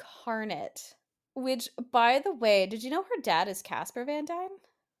incarnate. Which, by the way, did you know her dad is Casper Van Dien?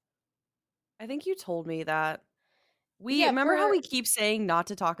 I think you told me that. We Yeah, remember how for we keep saying not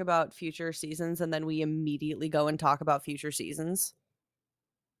to talk about future seasons and then we immediately go and talk about future seasons?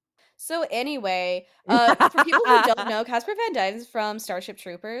 so anyway, for people who don't know, Casper Van Dien is from Starship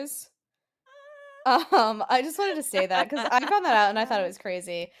Troopers. I just wanted to say that because I found that out and I thought it was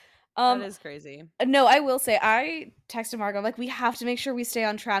crazy. That Um, is crazy. no, I will say I texted Margot, I'm like, we have to make sure we stay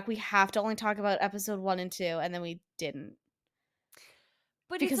on track. We have to only talk about episode 1 and 2, and then we didn't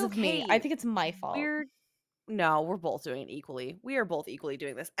But it's because of me. I okay. think it's my fault. We're No, we're both doing it equally. We are both equally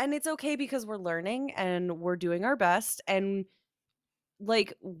doing this. And it's okay because we're learning and we're doing our best. And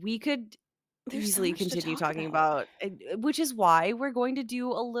like we could There's so easily much to continue talk talking about. about, which is why we're going to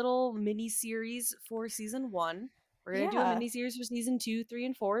do a little mini series for season 1. We're going to do a Yeah. mini series for season 2, 3,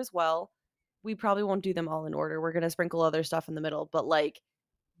 and 4 as well. We probably won't do them all in order. We're going to sprinkle other stuff in the middle. But like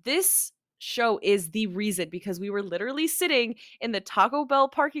this show is the reason, because we were literally sitting in the Taco Bell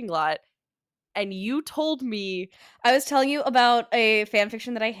parking lot and you told me, I was telling you about a fan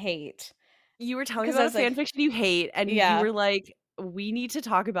fiction that I hate you were telling me because I about a was like, fan fiction you hate, and you yeah. were like, "We need to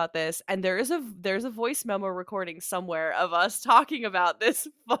talk about this." And there's a voice memo recording somewhere of us talking about this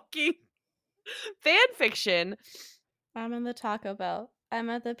fucking fan fiction. I'm in the Taco Bell. I'm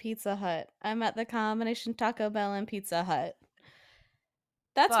at the Pizza Hut. I'm at the combination Taco Bell and Pizza Hut.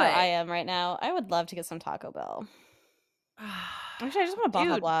 That's where I But am right now. I would love to get some Taco Bell. Actually, I just want a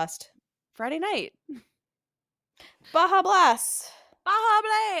Baja dude, Blast. Friday night. Baja Blast! Baja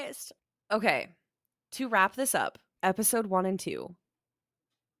Blast. Okay, to wrap this up, episode 1 and 2.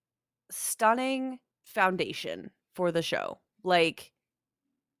 Stunning foundation for the show. Like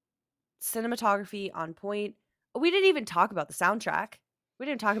cinematography on point. We didn't even talk about the soundtrack. We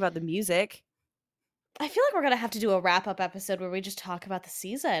didn't talk about the music. I feel like we're gonna have to do a wrap up episode where we just talk about the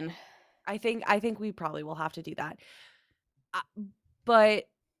season. I think we probably will have to do that. But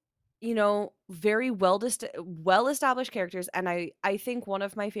you know, very well established characters, and I think one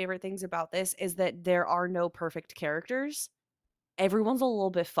of my favorite things about this is that there are no perfect characters. Everyone's a little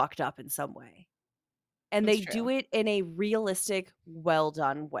bit fucked up in some way. And It's they do true. it in a realistic, well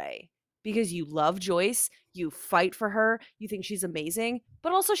done way. Because you love Joyce, you fight for her, you think she's amazing,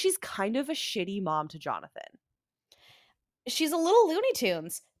 but also she's kind of a shitty mom to Jonathan. She's a little Looney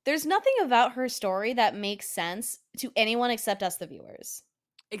Tunes. There's nothing about her story that makes sense to anyone except us, the viewers.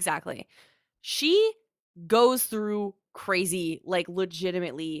 Exactly. She goes through crazy, like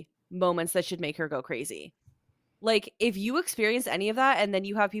legitimately moments that should make her go crazy. Like if you experience any of that and then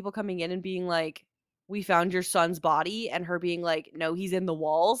you have people coming in and being like, "We found your son's body," and her being like, "No, he's in the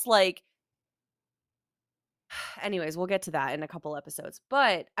walls." Like anyways, we'll get to that in a couple episodes.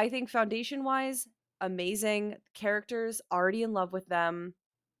 But I think foundation-wise, amazing characters, already in love with them.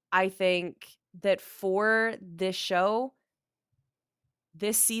 I think that for this show,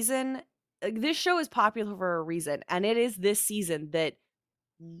 this season, this show is popular for a reason, and it is this season that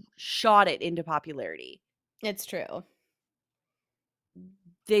shot it into popularity. It's true.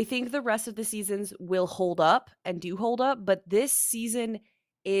 They think the rest of the seasons will hold up and do hold up, but this season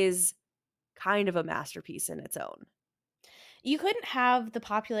is kind of a masterpiece in its own. You couldn't have the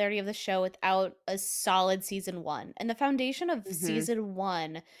popularity of the show without a solid season 1. And the foundation of Mhm. season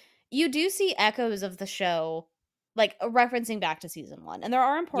 1, you do see echoes of the show like referencing back to season 1. And there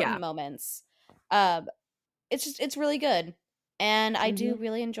are Yeah. important moments. Um it's really good. And I do Mhm.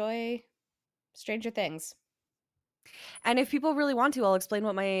 really enjoy Stranger Things. And if people really want to, I'll explain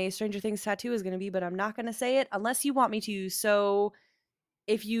what my Stranger Things tattoo is going to be, but I'm not going to say it unless you want me to. So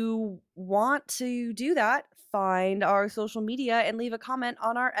if you want to do that, find our social media and leave a comment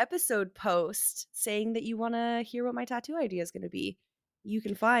on our episode post saying that you want to hear what my tattoo idea is going to be. You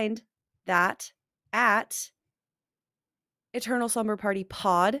can find that at Eternal Slumber Party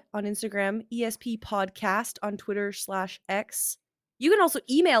Pod on Instagram, ESP Podcast on Twitter/X. You can also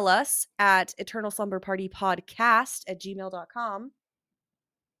email us at eternalslumberpartypodcast@gmail.com.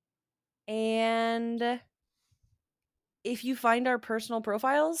 And if you find our personal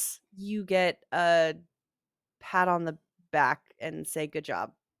profiles, you get a pat on the back and say good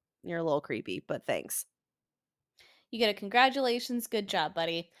job. You're a little creepy, but thanks. You get a congratulations, good job,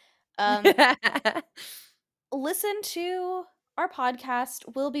 buddy. Listen to our podcast.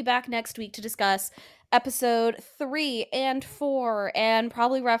 We'll be back next week to discuss episode 3 and 4 and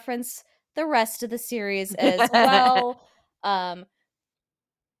probably reference the rest of the series as well.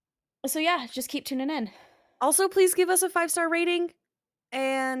 So yeah, just keep tuning in. Also, please give us a 5-star rating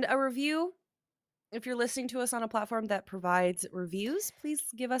and a review. If you're listening to us on a platform that provides reviews, please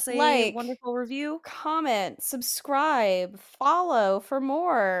give us a wonderful review. Comment, subscribe, follow for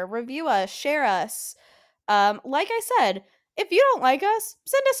more, review us, share us. Like I said, if you don't like us,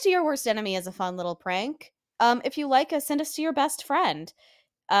 send us to your worst enemy as a fun little prank. If you like us, send us to your best friend.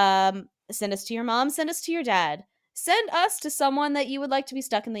 Send us to your mom, send us to your dad. Send us to someone that you would like to be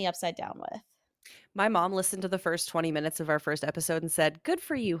stuck in the upside down with. My mom listened to the first 20 minutes of our first episode and said, "Good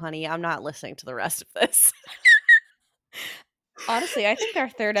for you, honey. I'm not listening to the rest of this." Honestly, I think our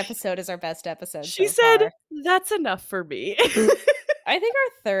 3rd episode is our best episode She so said, far. "That's enough for me." I think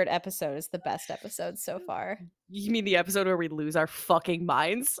our 3rd episode is the best episode so far. You mean the episode where we lose our fucking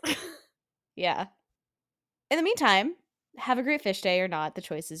minds? Yeah. In the meantime, have a great fish day or not. The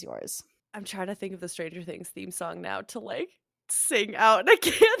choice is yours. I'm trying to think of the Stranger Things theme song now to, like, sing out, and I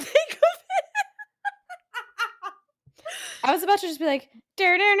can't think of it. I was about to just be like,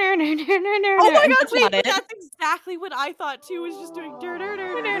 Oh my god, that's not wait, it. that's exactly what I thought too, was just doing